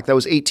some slack. That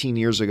was 18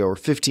 years ago or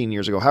 15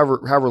 years ago,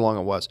 however long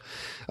it was.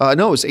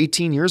 No, it was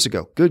 18 years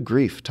ago. Good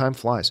grief. Time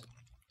flies.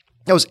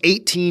 That was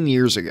 18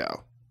 years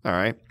ago. All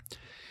right.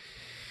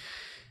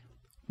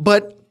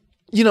 But,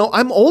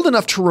 I'm old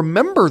enough to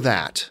remember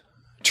that,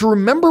 to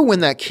remember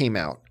when that came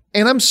out.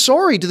 And I'm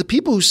sorry to the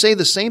people who say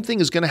the same thing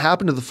is going to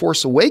happen to The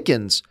Force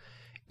Awakens.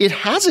 It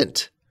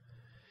hasn't.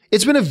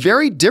 It's been a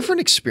very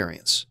different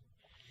experience.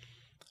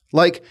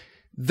 Like,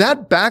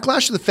 that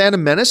backlash to The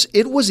Phantom Menace,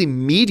 it was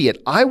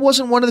immediate. I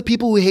wasn't one of the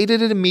people who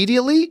hated it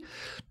immediately,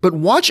 but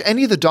watch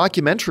any of the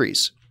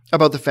documentaries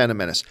about The Phantom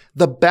Menace.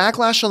 The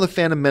backlash on The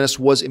Phantom Menace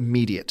was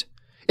immediate.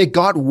 It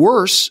got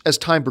worse as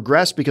time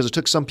progressed because it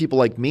took some people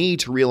like me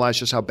to realize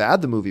just how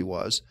bad the movie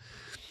was.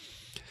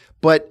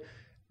 But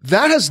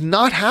that has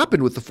not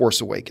happened with The Force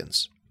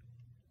Awakens.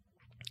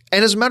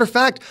 And as a matter of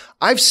fact,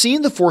 I've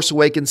seen The Force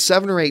Awakens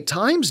 7 or 8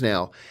 times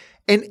now.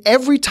 And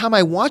every time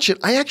I watch it,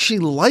 I actually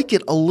like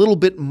it a little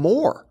bit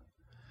more.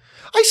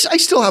 I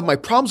still have my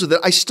problems with it.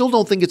 I still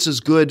don't think it's as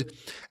good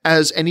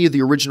as any of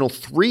the original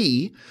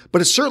three,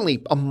 but it's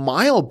certainly a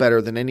mile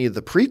better than any of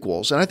the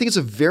prequels. And I think it's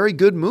a very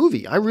good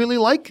movie. I really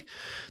like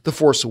The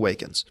Force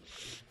Awakens.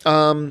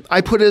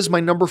 I put it as my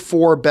number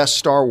 4 best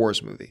Star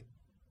Wars movie.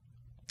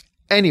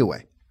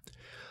 Anyway,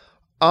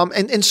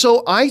 and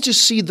so I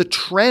just see the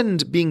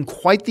trend being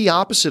quite the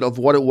opposite of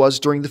what it was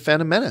during The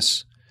Phantom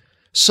Menace.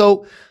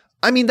 So,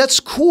 I mean, that's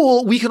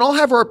cool. We can all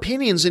have our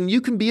opinions, and you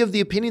can be of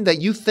the opinion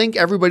that you think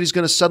everybody's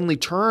going to suddenly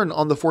turn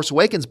on The Force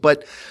Awakens.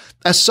 But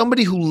as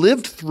somebody who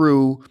lived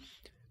through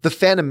The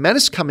Phantom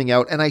Menace coming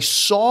out, and I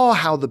saw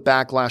how the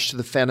backlash to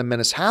The Phantom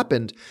Menace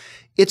happened,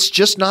 it's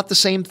just not the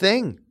same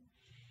thing.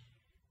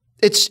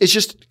 It's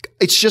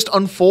just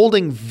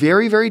unfolding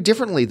very, very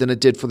differently than it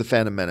did for The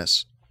Phantom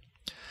Menace.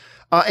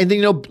 And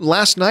then,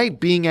 last night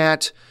being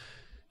at,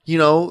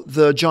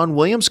 the John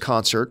Williams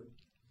concert,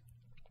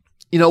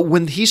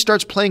 when he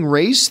starts playing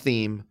Rey's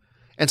theme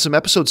and some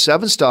episode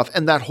 7 stuff,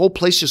 and that whole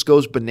place just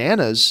goes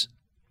bananas,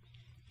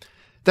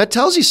 that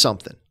tells you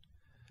something.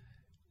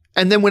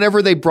 And then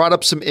whenever they brought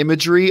up some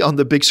imagery on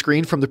the big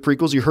screen from the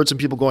prequels, you heard some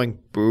people going,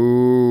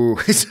 boo.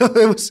 So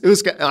it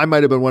was, I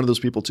might have been one of those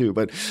people too,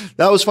 but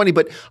that was funny.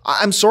 But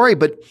I'm sorry,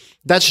 but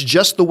that's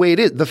just the way it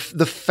is.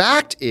 The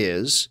fact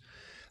is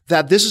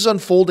that this is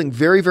unfolding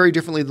very, very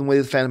differently than the way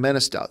the Phantom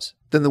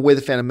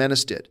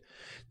Menace did.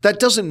 That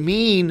doesn't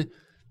mean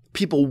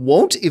people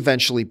won't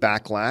eventually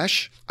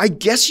backlash. I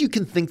guess you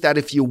can think that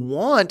if you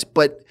want,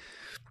 but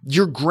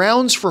your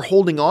grounds for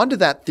holding on to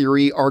that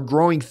theory are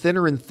growing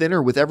thinner and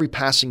thinner with every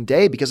passing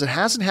day because it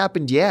hasn't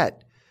happened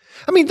yet.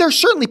 I mean, there's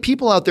certainly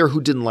people out there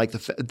who didn't like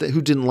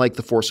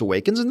The Force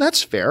Awakens, and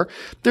that's fair.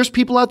 There's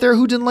people out there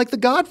who didn't like The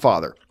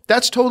Godfather.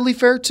 That's totally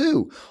fair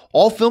too.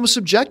 All film is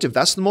subjective.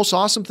 That's the most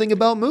awesome thing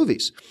about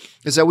movies,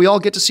 is that we all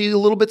get to see a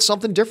little bit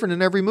something different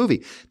in every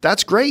movie.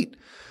 That's great.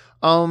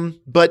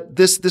 But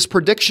this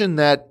prediction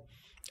that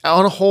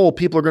on a whole,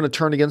 people are going to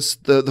turn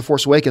against the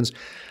Force Awakens,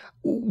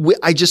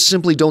 I just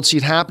simply don't see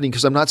it happening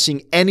because I'm not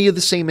seeing any of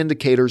the same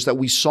indicators that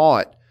we saw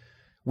it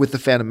with The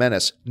Phantom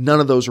Menace. None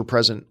of those were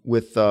present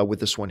with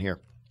this one here.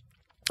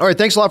 All right,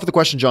 thanks a lot for the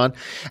question, John.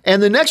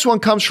 And the next one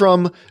comes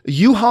from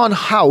Yuhan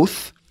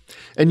Houth.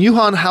 And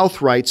Yuhan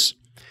Houth writes,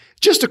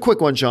 just a quick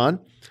one, John.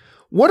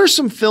 What are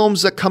some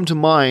films that come to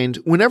mind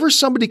whenever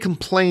somebody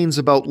complains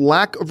about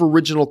lack of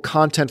original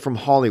content from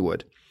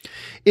Hollywood?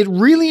 It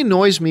really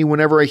annoys me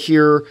whenever I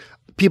hear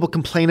people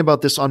complain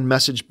about this on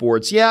message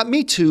boards. Yeah,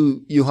 me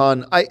too,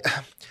 Yuhan.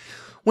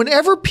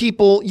 Whenever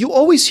people, you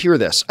always hear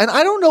this, and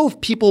I don't know if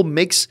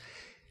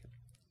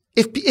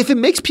if it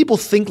makes people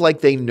think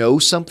like they know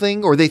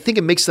something, or they think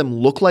it makes them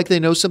look like they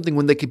know something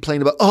when they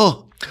complain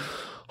about,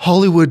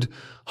 Hollywood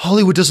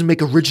doesn't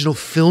make original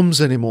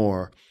films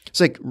anymore. It's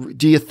like,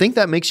 do you think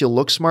that makes you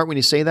look smart when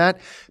you say that?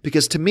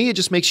 Because to me, it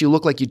just makes you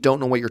look like you don't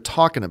know what you're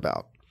talking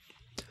about.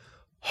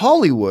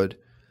 Hollywood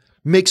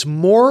makes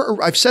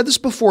more, I've said this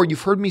before,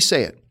 you've heard me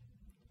say it.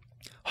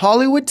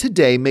 Hollywood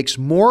today makes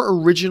more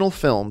original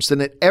films than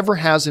it ever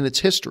has in its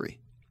history.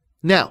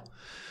 Now,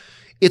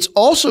 it's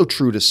also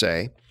true to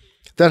say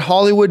that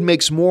Hollywood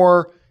makes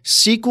more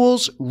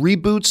sequels,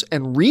 reboots,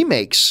 and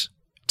remakes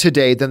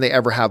today than they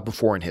ever have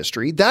before in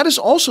history. That is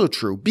also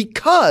true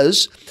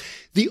because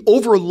the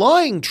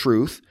overlying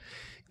truth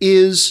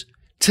is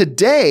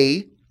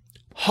today,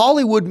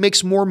 Hollywood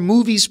makes more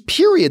movies,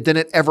 period, than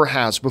it ever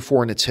has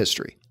before in its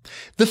history.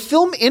 The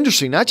film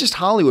industry, not just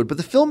Hollywood, but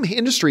the film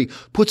industry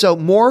puts out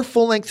more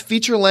full-length,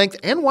 feature-length,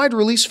 and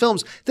wide-release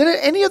films than at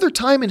any other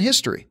time in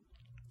history.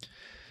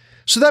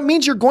 So that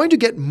means you're going to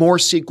get more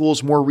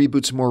sequels, more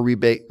reboots, more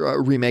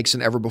remakes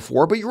than ever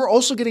before, but you're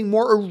also getting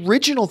more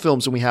original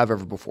films than we have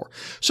ever before.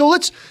 So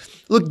let's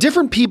look,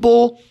 different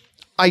people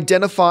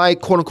identify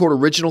quote-unquote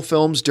original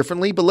films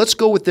differently, but let's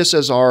go with this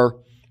as our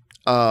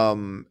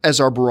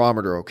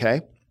barometer,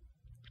 okay?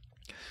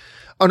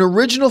 An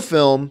original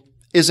film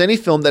is any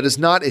film that is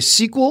not a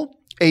sequel,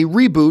 a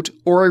reboot,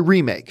 or a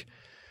remake.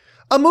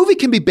 A movie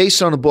can be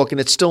based on a book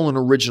and it's still an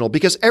original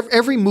because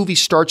every movie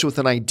starts with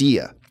an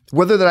idea.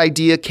 Whether that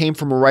idea came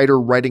from a writer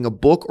writing a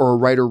book or a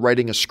writer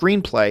writing a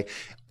screenplay,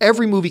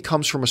 every movie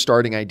comes from a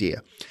starting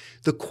idea.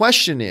 The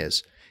question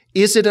is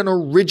it an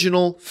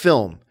original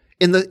film?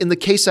 In the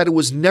case that it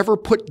was never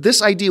put,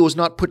 this idea was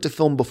not put to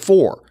film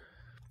before.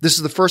 This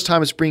is the first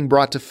time it's being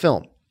brought to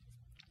film.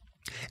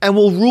 And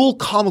we'll rule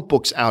comic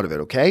books out of it,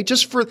 okay?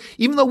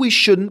 Even though we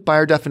shouldn't by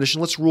our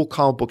definition, let's rule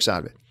comic books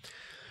out of it.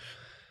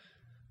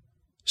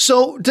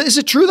 So is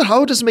it true that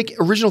Hollywood doesn't make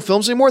original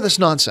films anymore? That's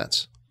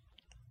nonsense.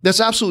 That's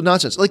absolute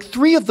nonsense. Like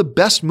 3 of the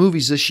best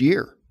movies this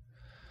year,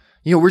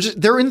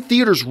 they're in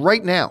theaters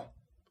right now.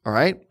 All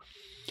right.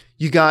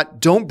 You got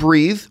Don't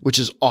Breathe, which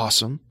is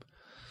awesome.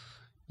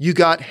 You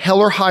got Hell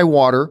or High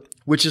Water,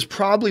 which is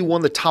probably one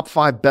of the top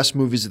 5 best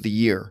movies of the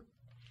year.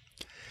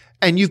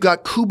 And you've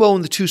got Kubo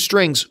and the Two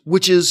Strings,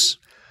 which is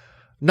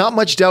not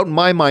much doubt in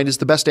my mind is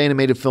the best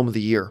animated film of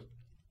the year.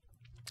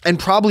 And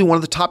probably one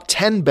of the top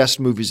 10 best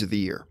movies of the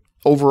year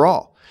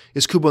overall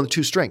is Kubo and the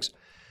Two Strings.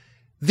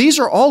 These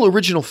are all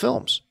original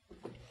films.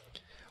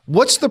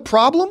 What's the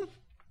problem?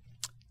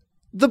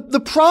 The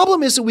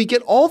problem is that we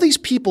get all these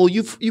people,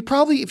 you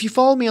probably, if you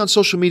follow me on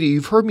social media,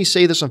 you've heard me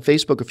say this on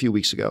Facebook a few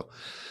weeks ago.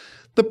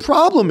 The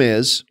problem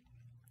is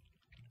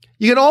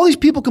you get all these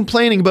people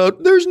complaining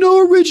about there's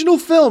no original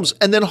films,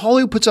 and then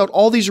Hollywood puts out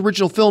all these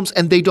original films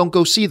and they don't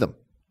go see them.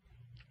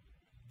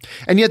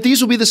 And yet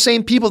these will be the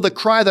same people that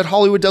cry that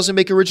Hollywood doesn't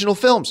make original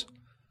films.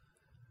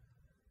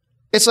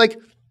 It's like,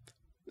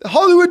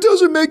 Hollywood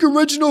doesn't make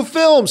original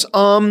films.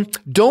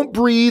 Don't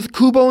Breathe,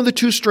 Kubo and the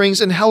Two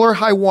Strings, and Hell or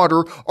High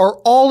Water are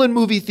all in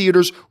movie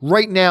theaters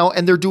right now,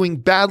 and they're doing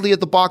badly at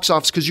the box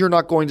office because you're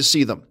not going to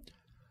see them.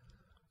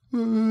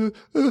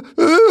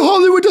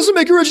 Hollywood doesn't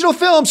make original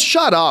films.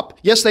 Shut up.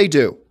 Yes, they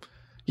do.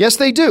 Yes,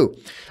 they do.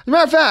 As a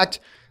matter of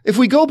fact, if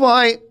we go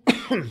by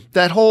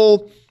that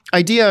whole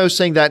idea, I was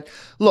saying that,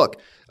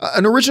 look,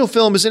 an original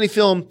film is any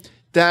film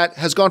that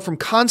has gone from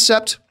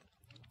concept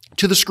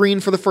to the screen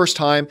for the first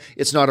time.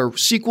 It's not a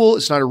sequel.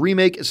 It's not a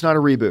remake. It's not a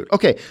reboot.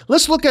 Okay,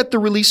 let's look at the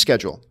release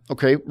schedule.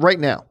 Okay, right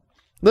now.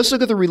 Let's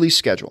look at the release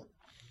schedule.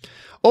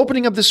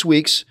 Opening up this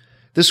week,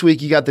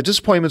 you got The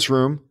Disappointments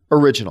Room,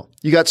 original.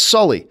 You got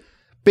Sully,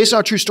 based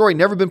on a true story,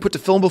 never been put to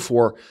film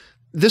before.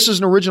 This is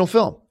an original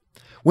film.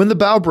 When the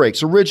Bow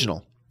Breaks,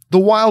 original. The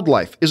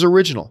Wildlife is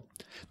original.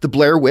 The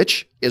Blair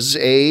Witch is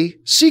a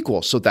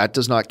sequel, so that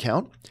does not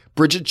count.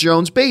 Bridget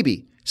Jones'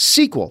 Baby,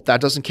 sequel,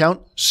 that doesn't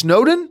count.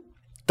 Snowden,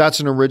 that's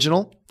an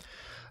original.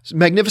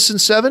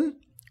 Magnificent Seven,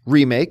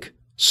 remake.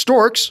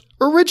 Storks,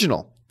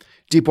 original.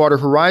 Deepwater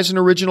Horizon,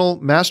 original.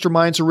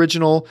 Masterminds,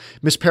 original.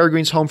 Miss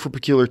Peregrine's Home for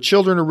Peculiar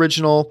Children,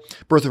 original.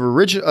 Birth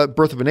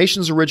of a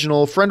Nation's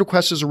original. Friend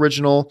Request is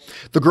original.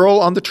 The Girl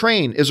on the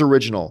Train is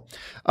original.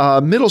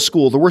 Middle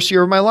School, The Worst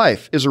Year of My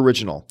Life is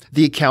original.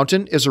 The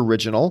Accountant is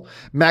original.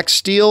 Max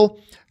Steel,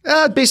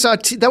 based on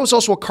that was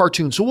also a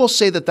cartoon, so we'll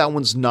say that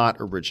one's not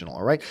original,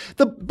 all right?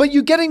 But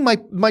you're getting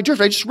my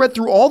drift. I just read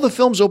through all the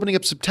films opening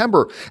up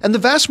September, and the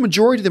vast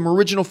majority of them are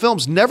original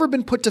films, never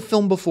been put to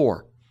film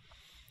before.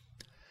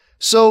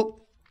 So,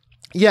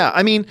 yeah,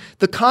 I mean,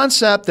 the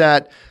concept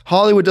that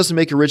Hollywood doesn't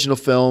make original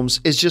films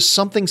is just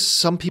something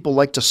some people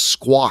like to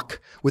squawk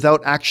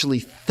without actually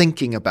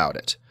thinking about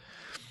it.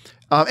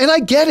 And I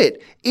get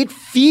it. It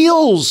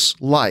feels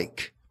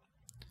like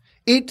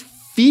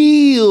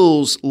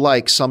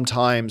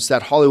sometimes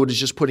that Hollywood is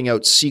just putting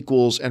out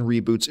sequels and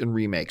reboots and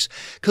remakes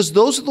because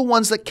those are the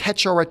ones that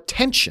catch our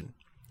attention.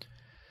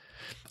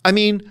 I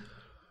mean,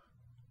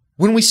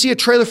 when we see a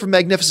trailer for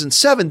Magnificent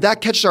Seven,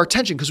 that catches our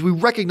attention because we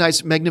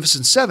recognize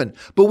Magnificent Seven,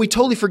 but we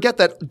totally forget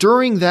that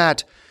during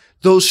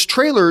those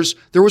trailers,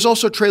 there was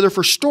also a trailer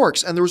for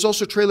Storks, and there was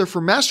also a trailer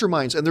for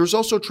Masterminds, and there was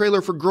also a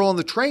trailer for Girl on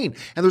the Train,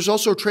 and there's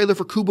also a trailer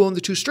for Kubo and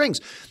the Two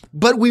Strings.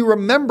 But we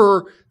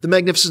remember the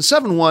Magnificent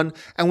Seven one,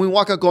 and we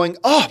walk out going,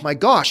 oh my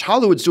gosh,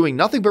 Hollywood's doing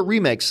nothing but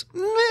remakes.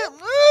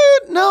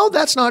 No,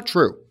 that's not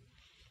true.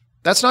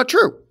 That's not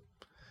true.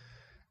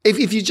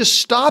 If you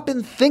just stop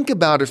and think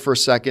about it for a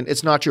second,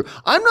 it's not true.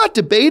 I'm not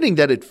debating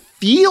that it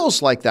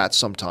feels like that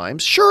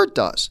sometimes. Sure it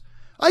does.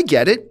 I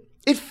get it.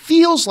 It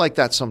feels like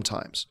that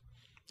sometimes.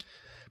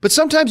 But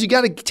sometimes you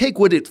got to take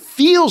what it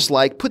feels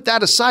like, put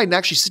that aside, and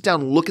actually sit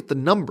down and look at the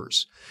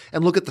numbers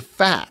and look at the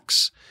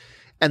facts.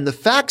 And the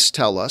facts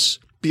tell us,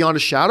 beyond a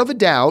shadow of a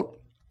doubt,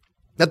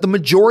 that the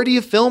majority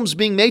of films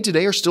being made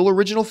today are still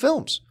original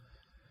films.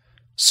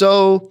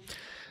 So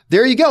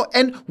there you go.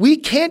 And we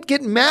can't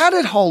get mad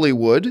at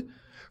Hollywood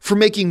for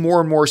making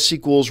more and more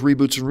sequels,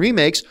 reboots, and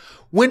remakes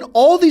when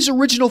all these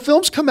original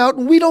films come out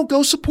and we don't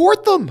go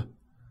support them.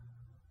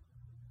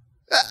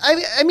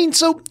 I mean,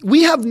 so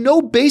we have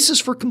no basis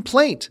for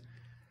complaint.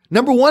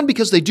 Number one,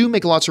 because they do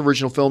make lots of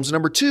original films. And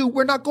number two,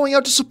 we're not going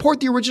out to support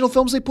the original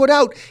films they put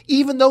out,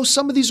 even though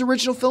some of these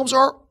original films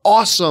are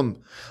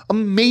awesome,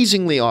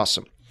 amazingly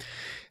awesome.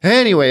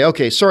 Anyway,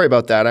 okay, sorry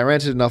about that. I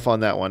ranted enough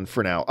on that one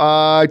for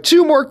now.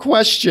 Two more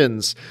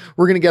questions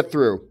we're going to get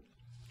through.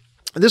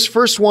 This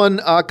first one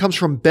comes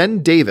from Ben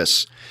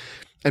Davis.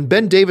 And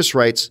Ben Davis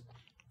writes,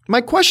 my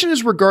question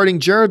is regarding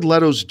Jared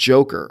Leto's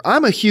Joker.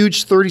 I'm a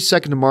huge 30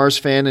 Seconds to Mars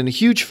fan and a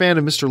huge fan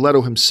of Mr.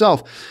 Leto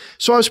himself,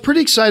 so I was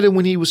pretty excited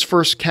when he was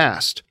first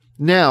cast.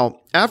 Now,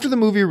 after the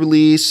movie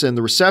release and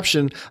the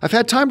reception, I've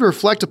had time to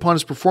reflect upon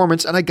his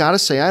performance, and I gotta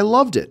say I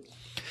loved it.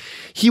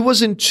 He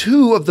was in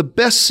two of the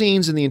best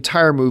scenes in the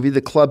entire movie,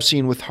 the club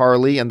scene with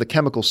Harley and the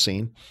chemical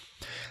scene.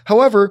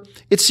 However,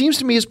 it seems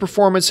to me his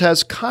performance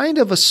has kind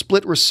of a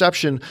split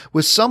reception,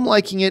 with some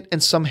liking it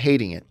and some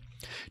hating it.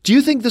 Do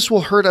you think this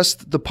will hurt us,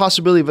 the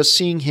possibility of us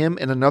seeing him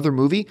in another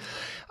movie?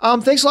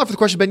 Thanks a lot for the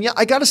question, Ben. Yeah,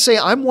 I got to say,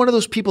 I'm one of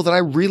those people that I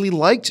really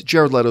liked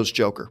Jared Leto's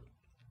Joker.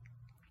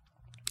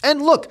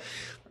 And look,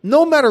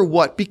 no matter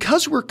what,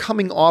 because we're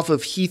coming off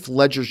of Heath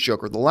Ledger's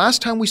Joker, the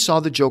last time we saw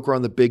the Joker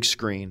on the big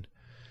screen,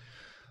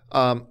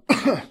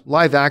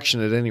 live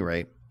action at any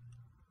rate,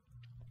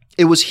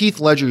 it was Heath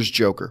Ledger's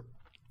Joker.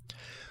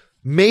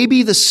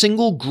 Maybe the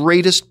single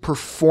greatest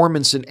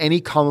performance in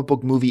any comic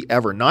book movie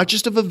ever. Not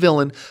just of a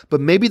villain,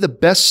 but maybe the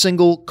best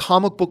single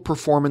comic book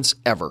performance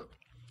ever.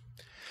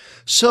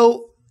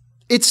 So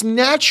it's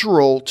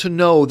natural to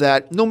know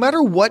that no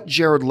matter what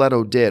Jared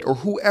Leto did, or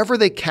whoever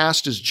they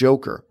cast as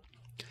Joker,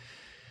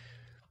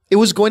 it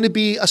was going to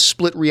be a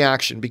split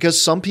reaction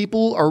because some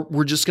people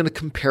were just going to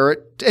compare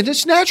it. And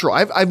it's natural.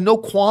 I've no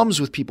qualms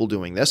with people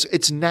doing this.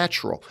 It's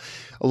natural.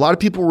 A lot of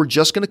people were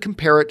just going to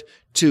compare it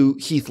to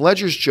Heath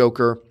Ledger's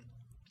Joker.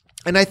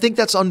 And I think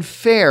that's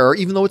unfair,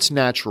 even though it's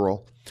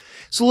natural.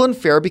 It's a little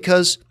unfair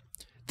because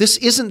this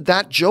isn't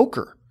that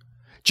Joker.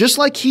 Just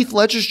like Heath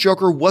Ledger's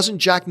Joker wasn't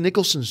Jack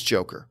Nicholson's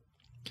Joker.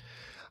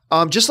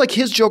 Just like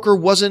his Joker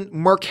wasn't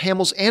Mark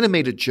Hamill's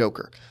animated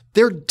Joker.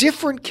 They're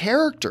different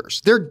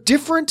characters. They're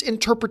different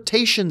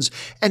interpretations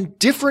and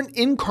different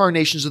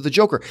incarnations of the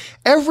Joker.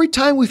 Every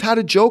time we've had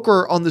a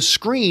Joker on the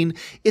screen,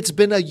 it's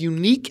been a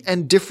unique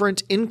and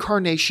different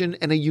incarnation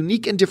and a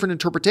unique and different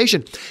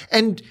interpretation.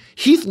 And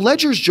Heath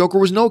Ledger's Joker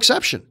was no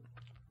exception.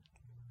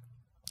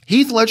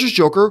 Heath Ledger's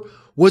Joker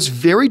was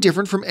very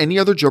different from any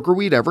other Joker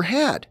we'd ever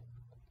had.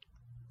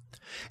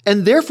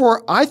 And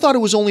therefore, I thought it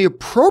was only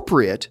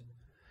appropriate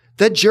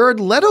that Jared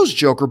Leto's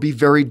Joker be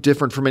very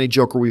different from any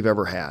Joker we've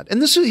ever had.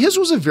 And his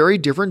was a very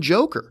different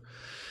Joker.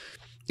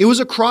 It was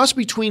a cross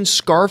between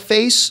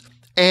Scarface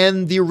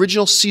and the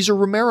original Cesar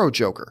Romero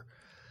Joker.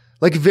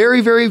 Like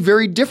very, very,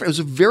 very different. It was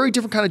a very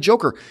different kind of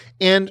Joker.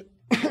 And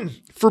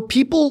for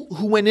people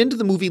who went into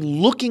the movie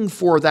looking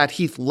for that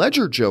Heath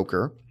Ledger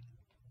Joker,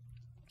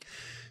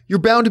 you're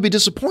bound to be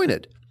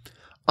disappointed.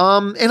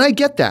 And I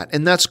get that,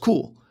 and that's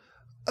cool.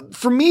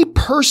 For me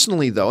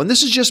personally, though, and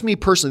this is just me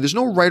personally, there's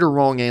no right or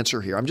wrong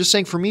answer here. I'm just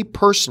saying for me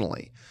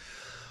personally,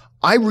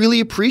 I really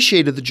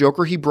appreciated the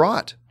Joker he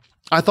brought.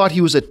 I thought he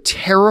was a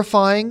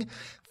terrifying,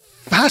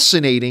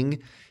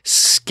 fascinating,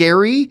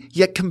 scary,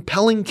 yet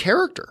compelling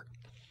character.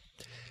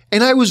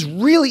 And I was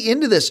really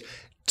into this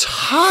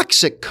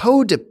toxic,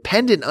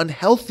 codependent,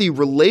 unhealthy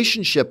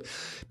relationship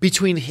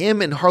between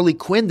him and Harley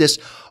Quinn, this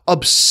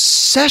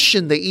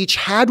obsession they each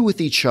had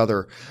with each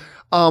other.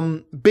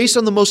 Based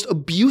on the most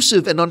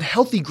abusive and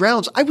unhealthy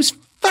grounds. I was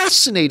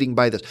fascinated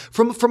by this.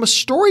 From a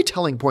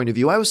storytelling point of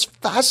view, I was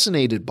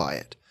fascinated by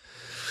it.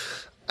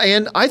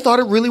 And I thought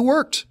it really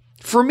worked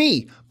for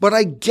me, but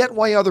I get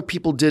why other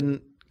people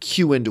didn't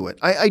cue into it.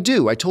 I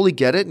do. I totally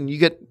get it, and you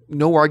get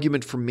no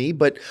argument from me,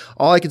 but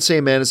all I can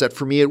say, man, is that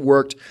for me it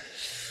worked.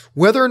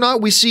 Whether or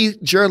not we see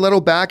Jared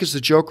Leto back as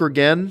the Joker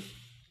again,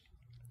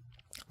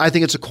 I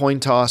think it's a coin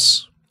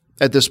toss.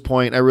 At this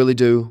point, I really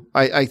do.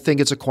 I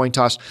think it's a coin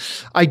toss.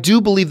 I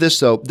do believe this,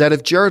 though, that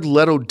if Jared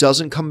Leto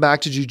doesn't come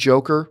back to do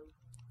Joker,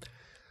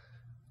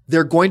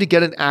 they're going to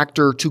get an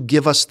actor to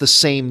give us the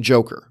same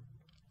Joker.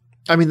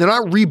 I mean, they're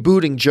not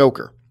rebooting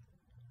Joker.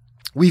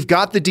 We've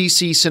got the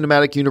DC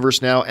cinematic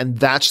universe now, and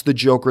that's the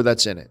Joker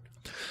that's in it.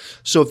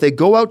 So if they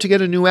go out to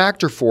get a new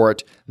actor for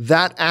it,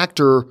 that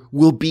actor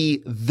will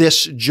be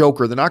this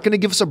Joker. They're not going to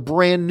give us a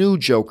brand new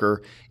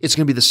Joker. It's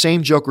going to be the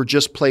same Joker,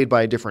 just played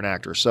by a different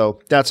actor. So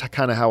that's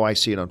kind of how I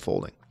see it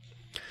unfolding.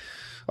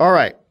 All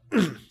right.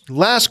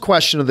 Last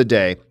question of the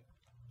day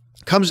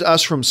comes to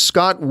us from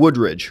Scott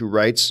Wooldridge, who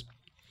writes,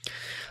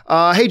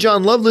 Hey,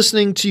 John, love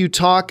listening to you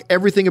talk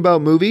everything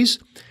about movies.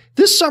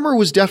 This summer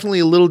was definitely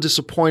a little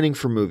disappointing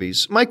for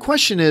movies. My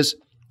question is,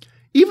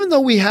 even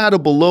though we had a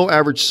below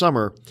average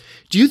summer,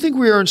 do you think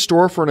we are in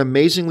store for an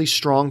amazingly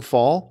strong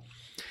fall?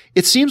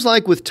 It seems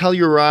like with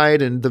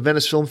Telluride and the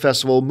Venice Film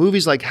Festival,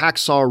 movies like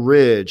Hacksaw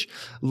Ridge,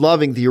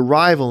 Loving, The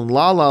Arrival, and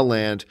La La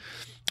Land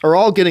are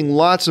all getting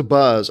lots of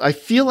buzz. I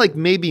feel like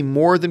maybe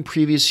more than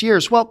previous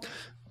years. Well,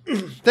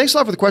 thanks a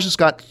lot for the question,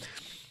 Scott.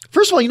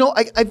 First of all,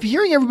 I'm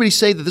hearing everybody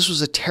say that this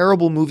was a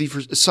terrible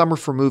summer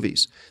for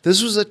movies.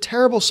 This was a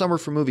terrible summer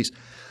for movies.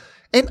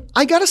 And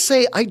I got to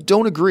say, I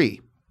don't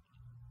agree.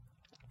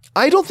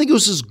 I don't think it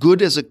was as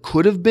good as it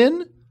could have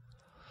been.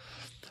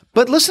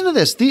 But listen to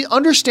this. The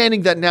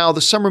understanding that now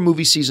the summer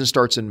movie season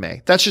starts in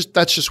May. That's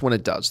just when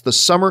it does. The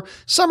summer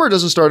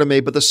doesn't start in May,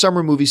 but the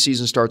summer movie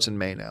season starts in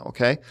May now,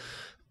 okay?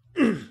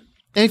 And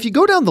if you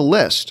go down the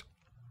list,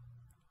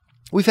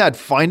 we've had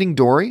Finding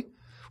Dory,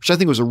 which I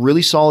think was a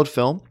really solid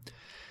film.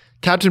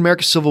 Captain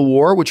America Civil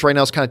War, which right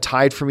now is kind of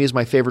tied for me as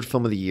my favorite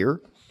film of the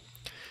year.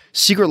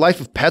 Secret Life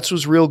of Pets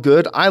was real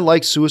good. I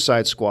like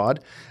Suicide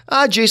Squad.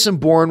 Jason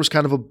Bourne was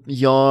kind of a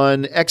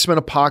yawn. X-Men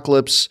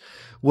Apocalypse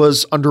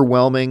was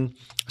underwhelming.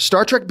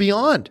 Star Trek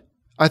Beyond,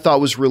 I thought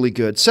was really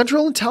good.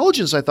 Central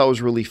Intelligence, I thought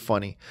was really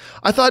funny.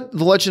 I thought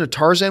The Legend of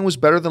Tarzan was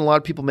better than a lot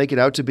of people make it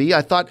out to be.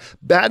 I thought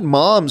Bad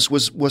Moms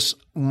was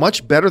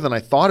much better than I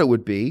thought it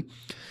would be.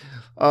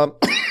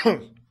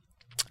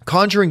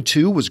 Conjuring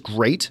 2 was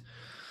great.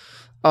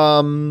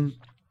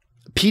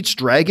 Pete's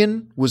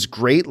Dragon was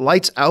great.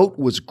 Lights Out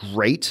was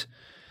great.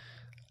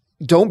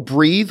 Don't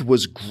Breathe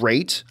was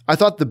great. I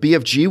thought the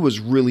BFG was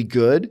really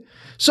good.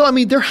 So, I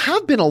mean, there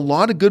have been a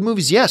lot of good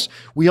movies. Yes,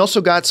 we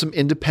also got some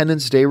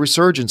Independence Day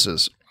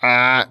resurgences.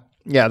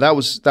 Yeah, that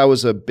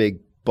was a big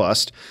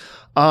bust.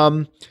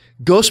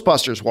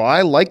 Ghostbusters. Well,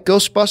 I like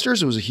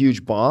Ghostbusters. It was a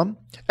huge bomb.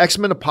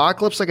 X-Men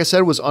Apocalypse, like I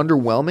said, was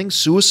underwhelming.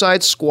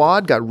 Suicide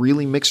Squad got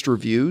really mixed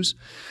reviews.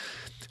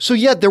 So,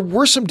 yeah, there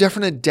were some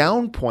definite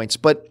down points,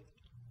 but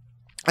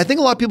I think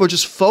a lot of people are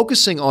just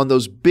focusing on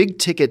those big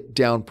ticket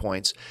down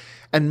points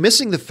and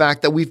missing the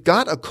fact that we've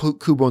got a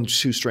Kubo and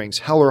Shoestrings,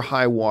 Hell or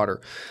High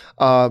Water,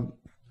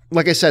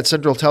 like I said,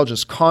 Central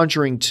Intelligence,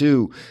 Conjuring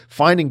 2,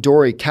 Finding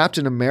Dory,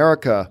 Captain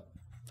America,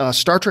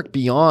 Star Trek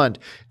Beyond.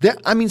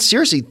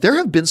 Seriously, there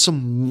have been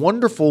some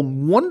wonderful,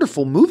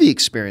 wonderful movie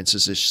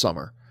experiences this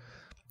summer.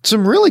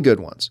 Some really good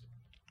ones.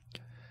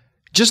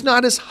 Just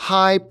not as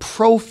high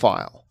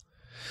profile.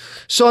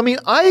 So,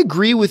 I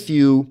agree with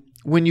you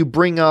when you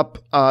bring up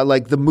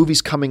like the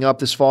movies coming up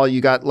this fall.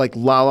 You got like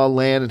La La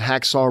Land and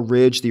Hacksaw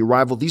Ridge, The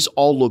Arrival. These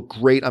all look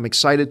great. I'm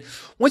excited.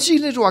 Once you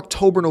get into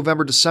October,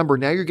 November, December,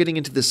 now you're getting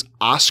into this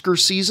Oscar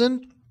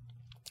season.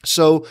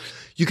 So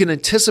you can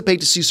anticipate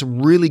to see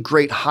some really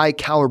great high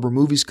caliber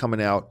movies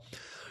coming out.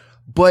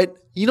 But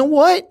you know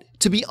what?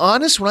 To be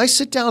honest, when I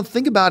sit down and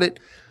think about it,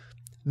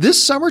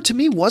 this summer to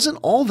me wasn't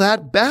all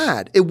that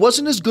bad. It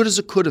wasn't as good as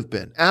it could have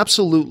been.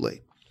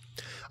 Absolutely.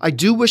 I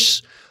do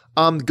wish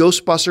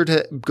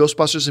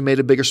Ghostbusters had made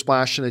a bigger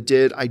splash than it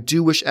did. I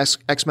do wish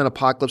X-Men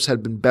Apocalypse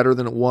had been better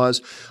than it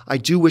was. I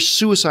do wish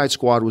Suicide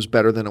Squad was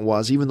better than it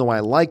was. Even though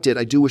I liked it,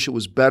 I do wish it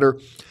was better.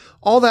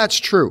 All that's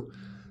true.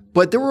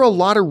 But there were a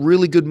lot of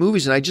really good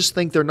movies, and I just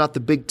think they're not the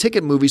big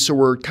ticket movies, so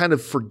we're kind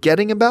of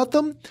forgetting about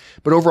them.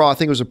 But overall, I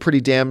think it was a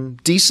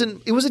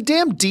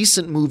damn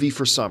decent movie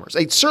for summers.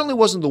 It certainly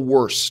wasn't the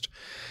worst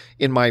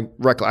in my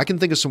record. I can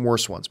think of some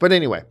worse ones. But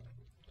anyway,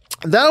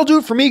 that'll do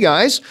it for me,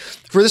 guys.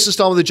 For this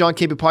installment of the John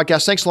Campea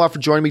Podcast, thanks a lot for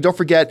joining me. Don't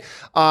forget,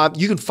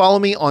 you can follow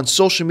me on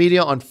social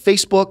media, on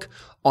Facebook,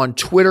 on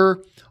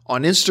Twitter,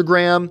 on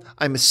Instagram.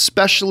 I'm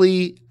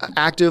especially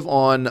active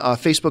on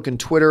Facebook and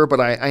Twitter, but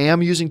I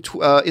am using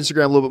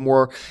Instagram a little bit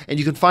more. And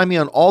you can find me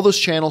on all those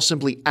channels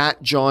simply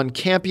at John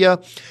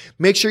Campea.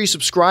 Make sure you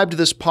subscribe to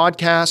this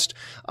podcast.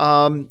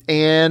 That'll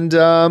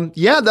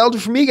do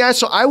for me, guys.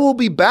 So I will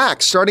be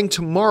back starting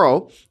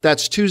tomorrow.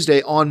 That's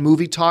Tuesday on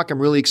Movie Talk.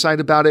 I'm really excited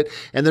about it.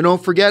 And then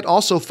don't forget,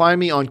 also find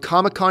me on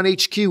Comic-Con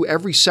HQ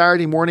every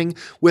Saturday morning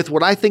with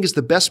what I think is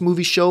the best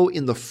movie show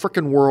in the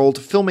frickin' world,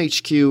 Film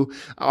HQ.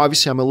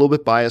 Obviously, I'm a little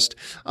bit biased.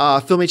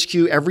 Film HQ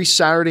every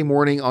Saturday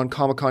morning on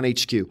Comic-Con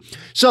HQ.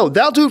 So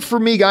that'll do it for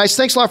me, guys.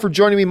 Thanks a lot for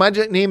joining me. My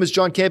name is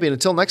John Campea, and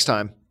until next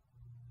time,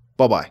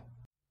 bye-bye.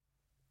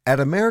 At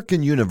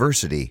American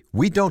University,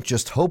 we don't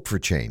just hope for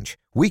change,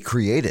 we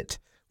create it.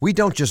 We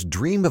don't just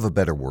dream of a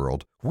better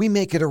world, we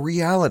make it a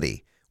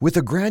reality. With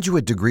a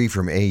graduate degree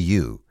from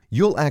AU,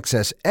 you'll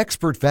access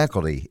expert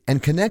faculty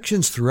and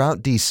connections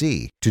throughout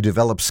DC to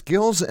develop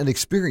skills and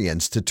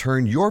experience to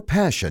turn your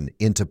passion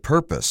into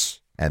purpose.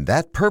 And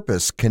that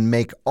purpose can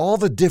make all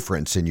the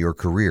difference in your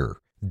career.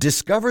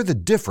 Discover the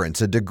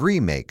difference a degree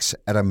makes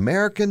at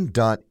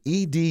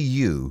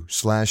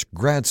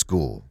american.edu/grad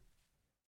school.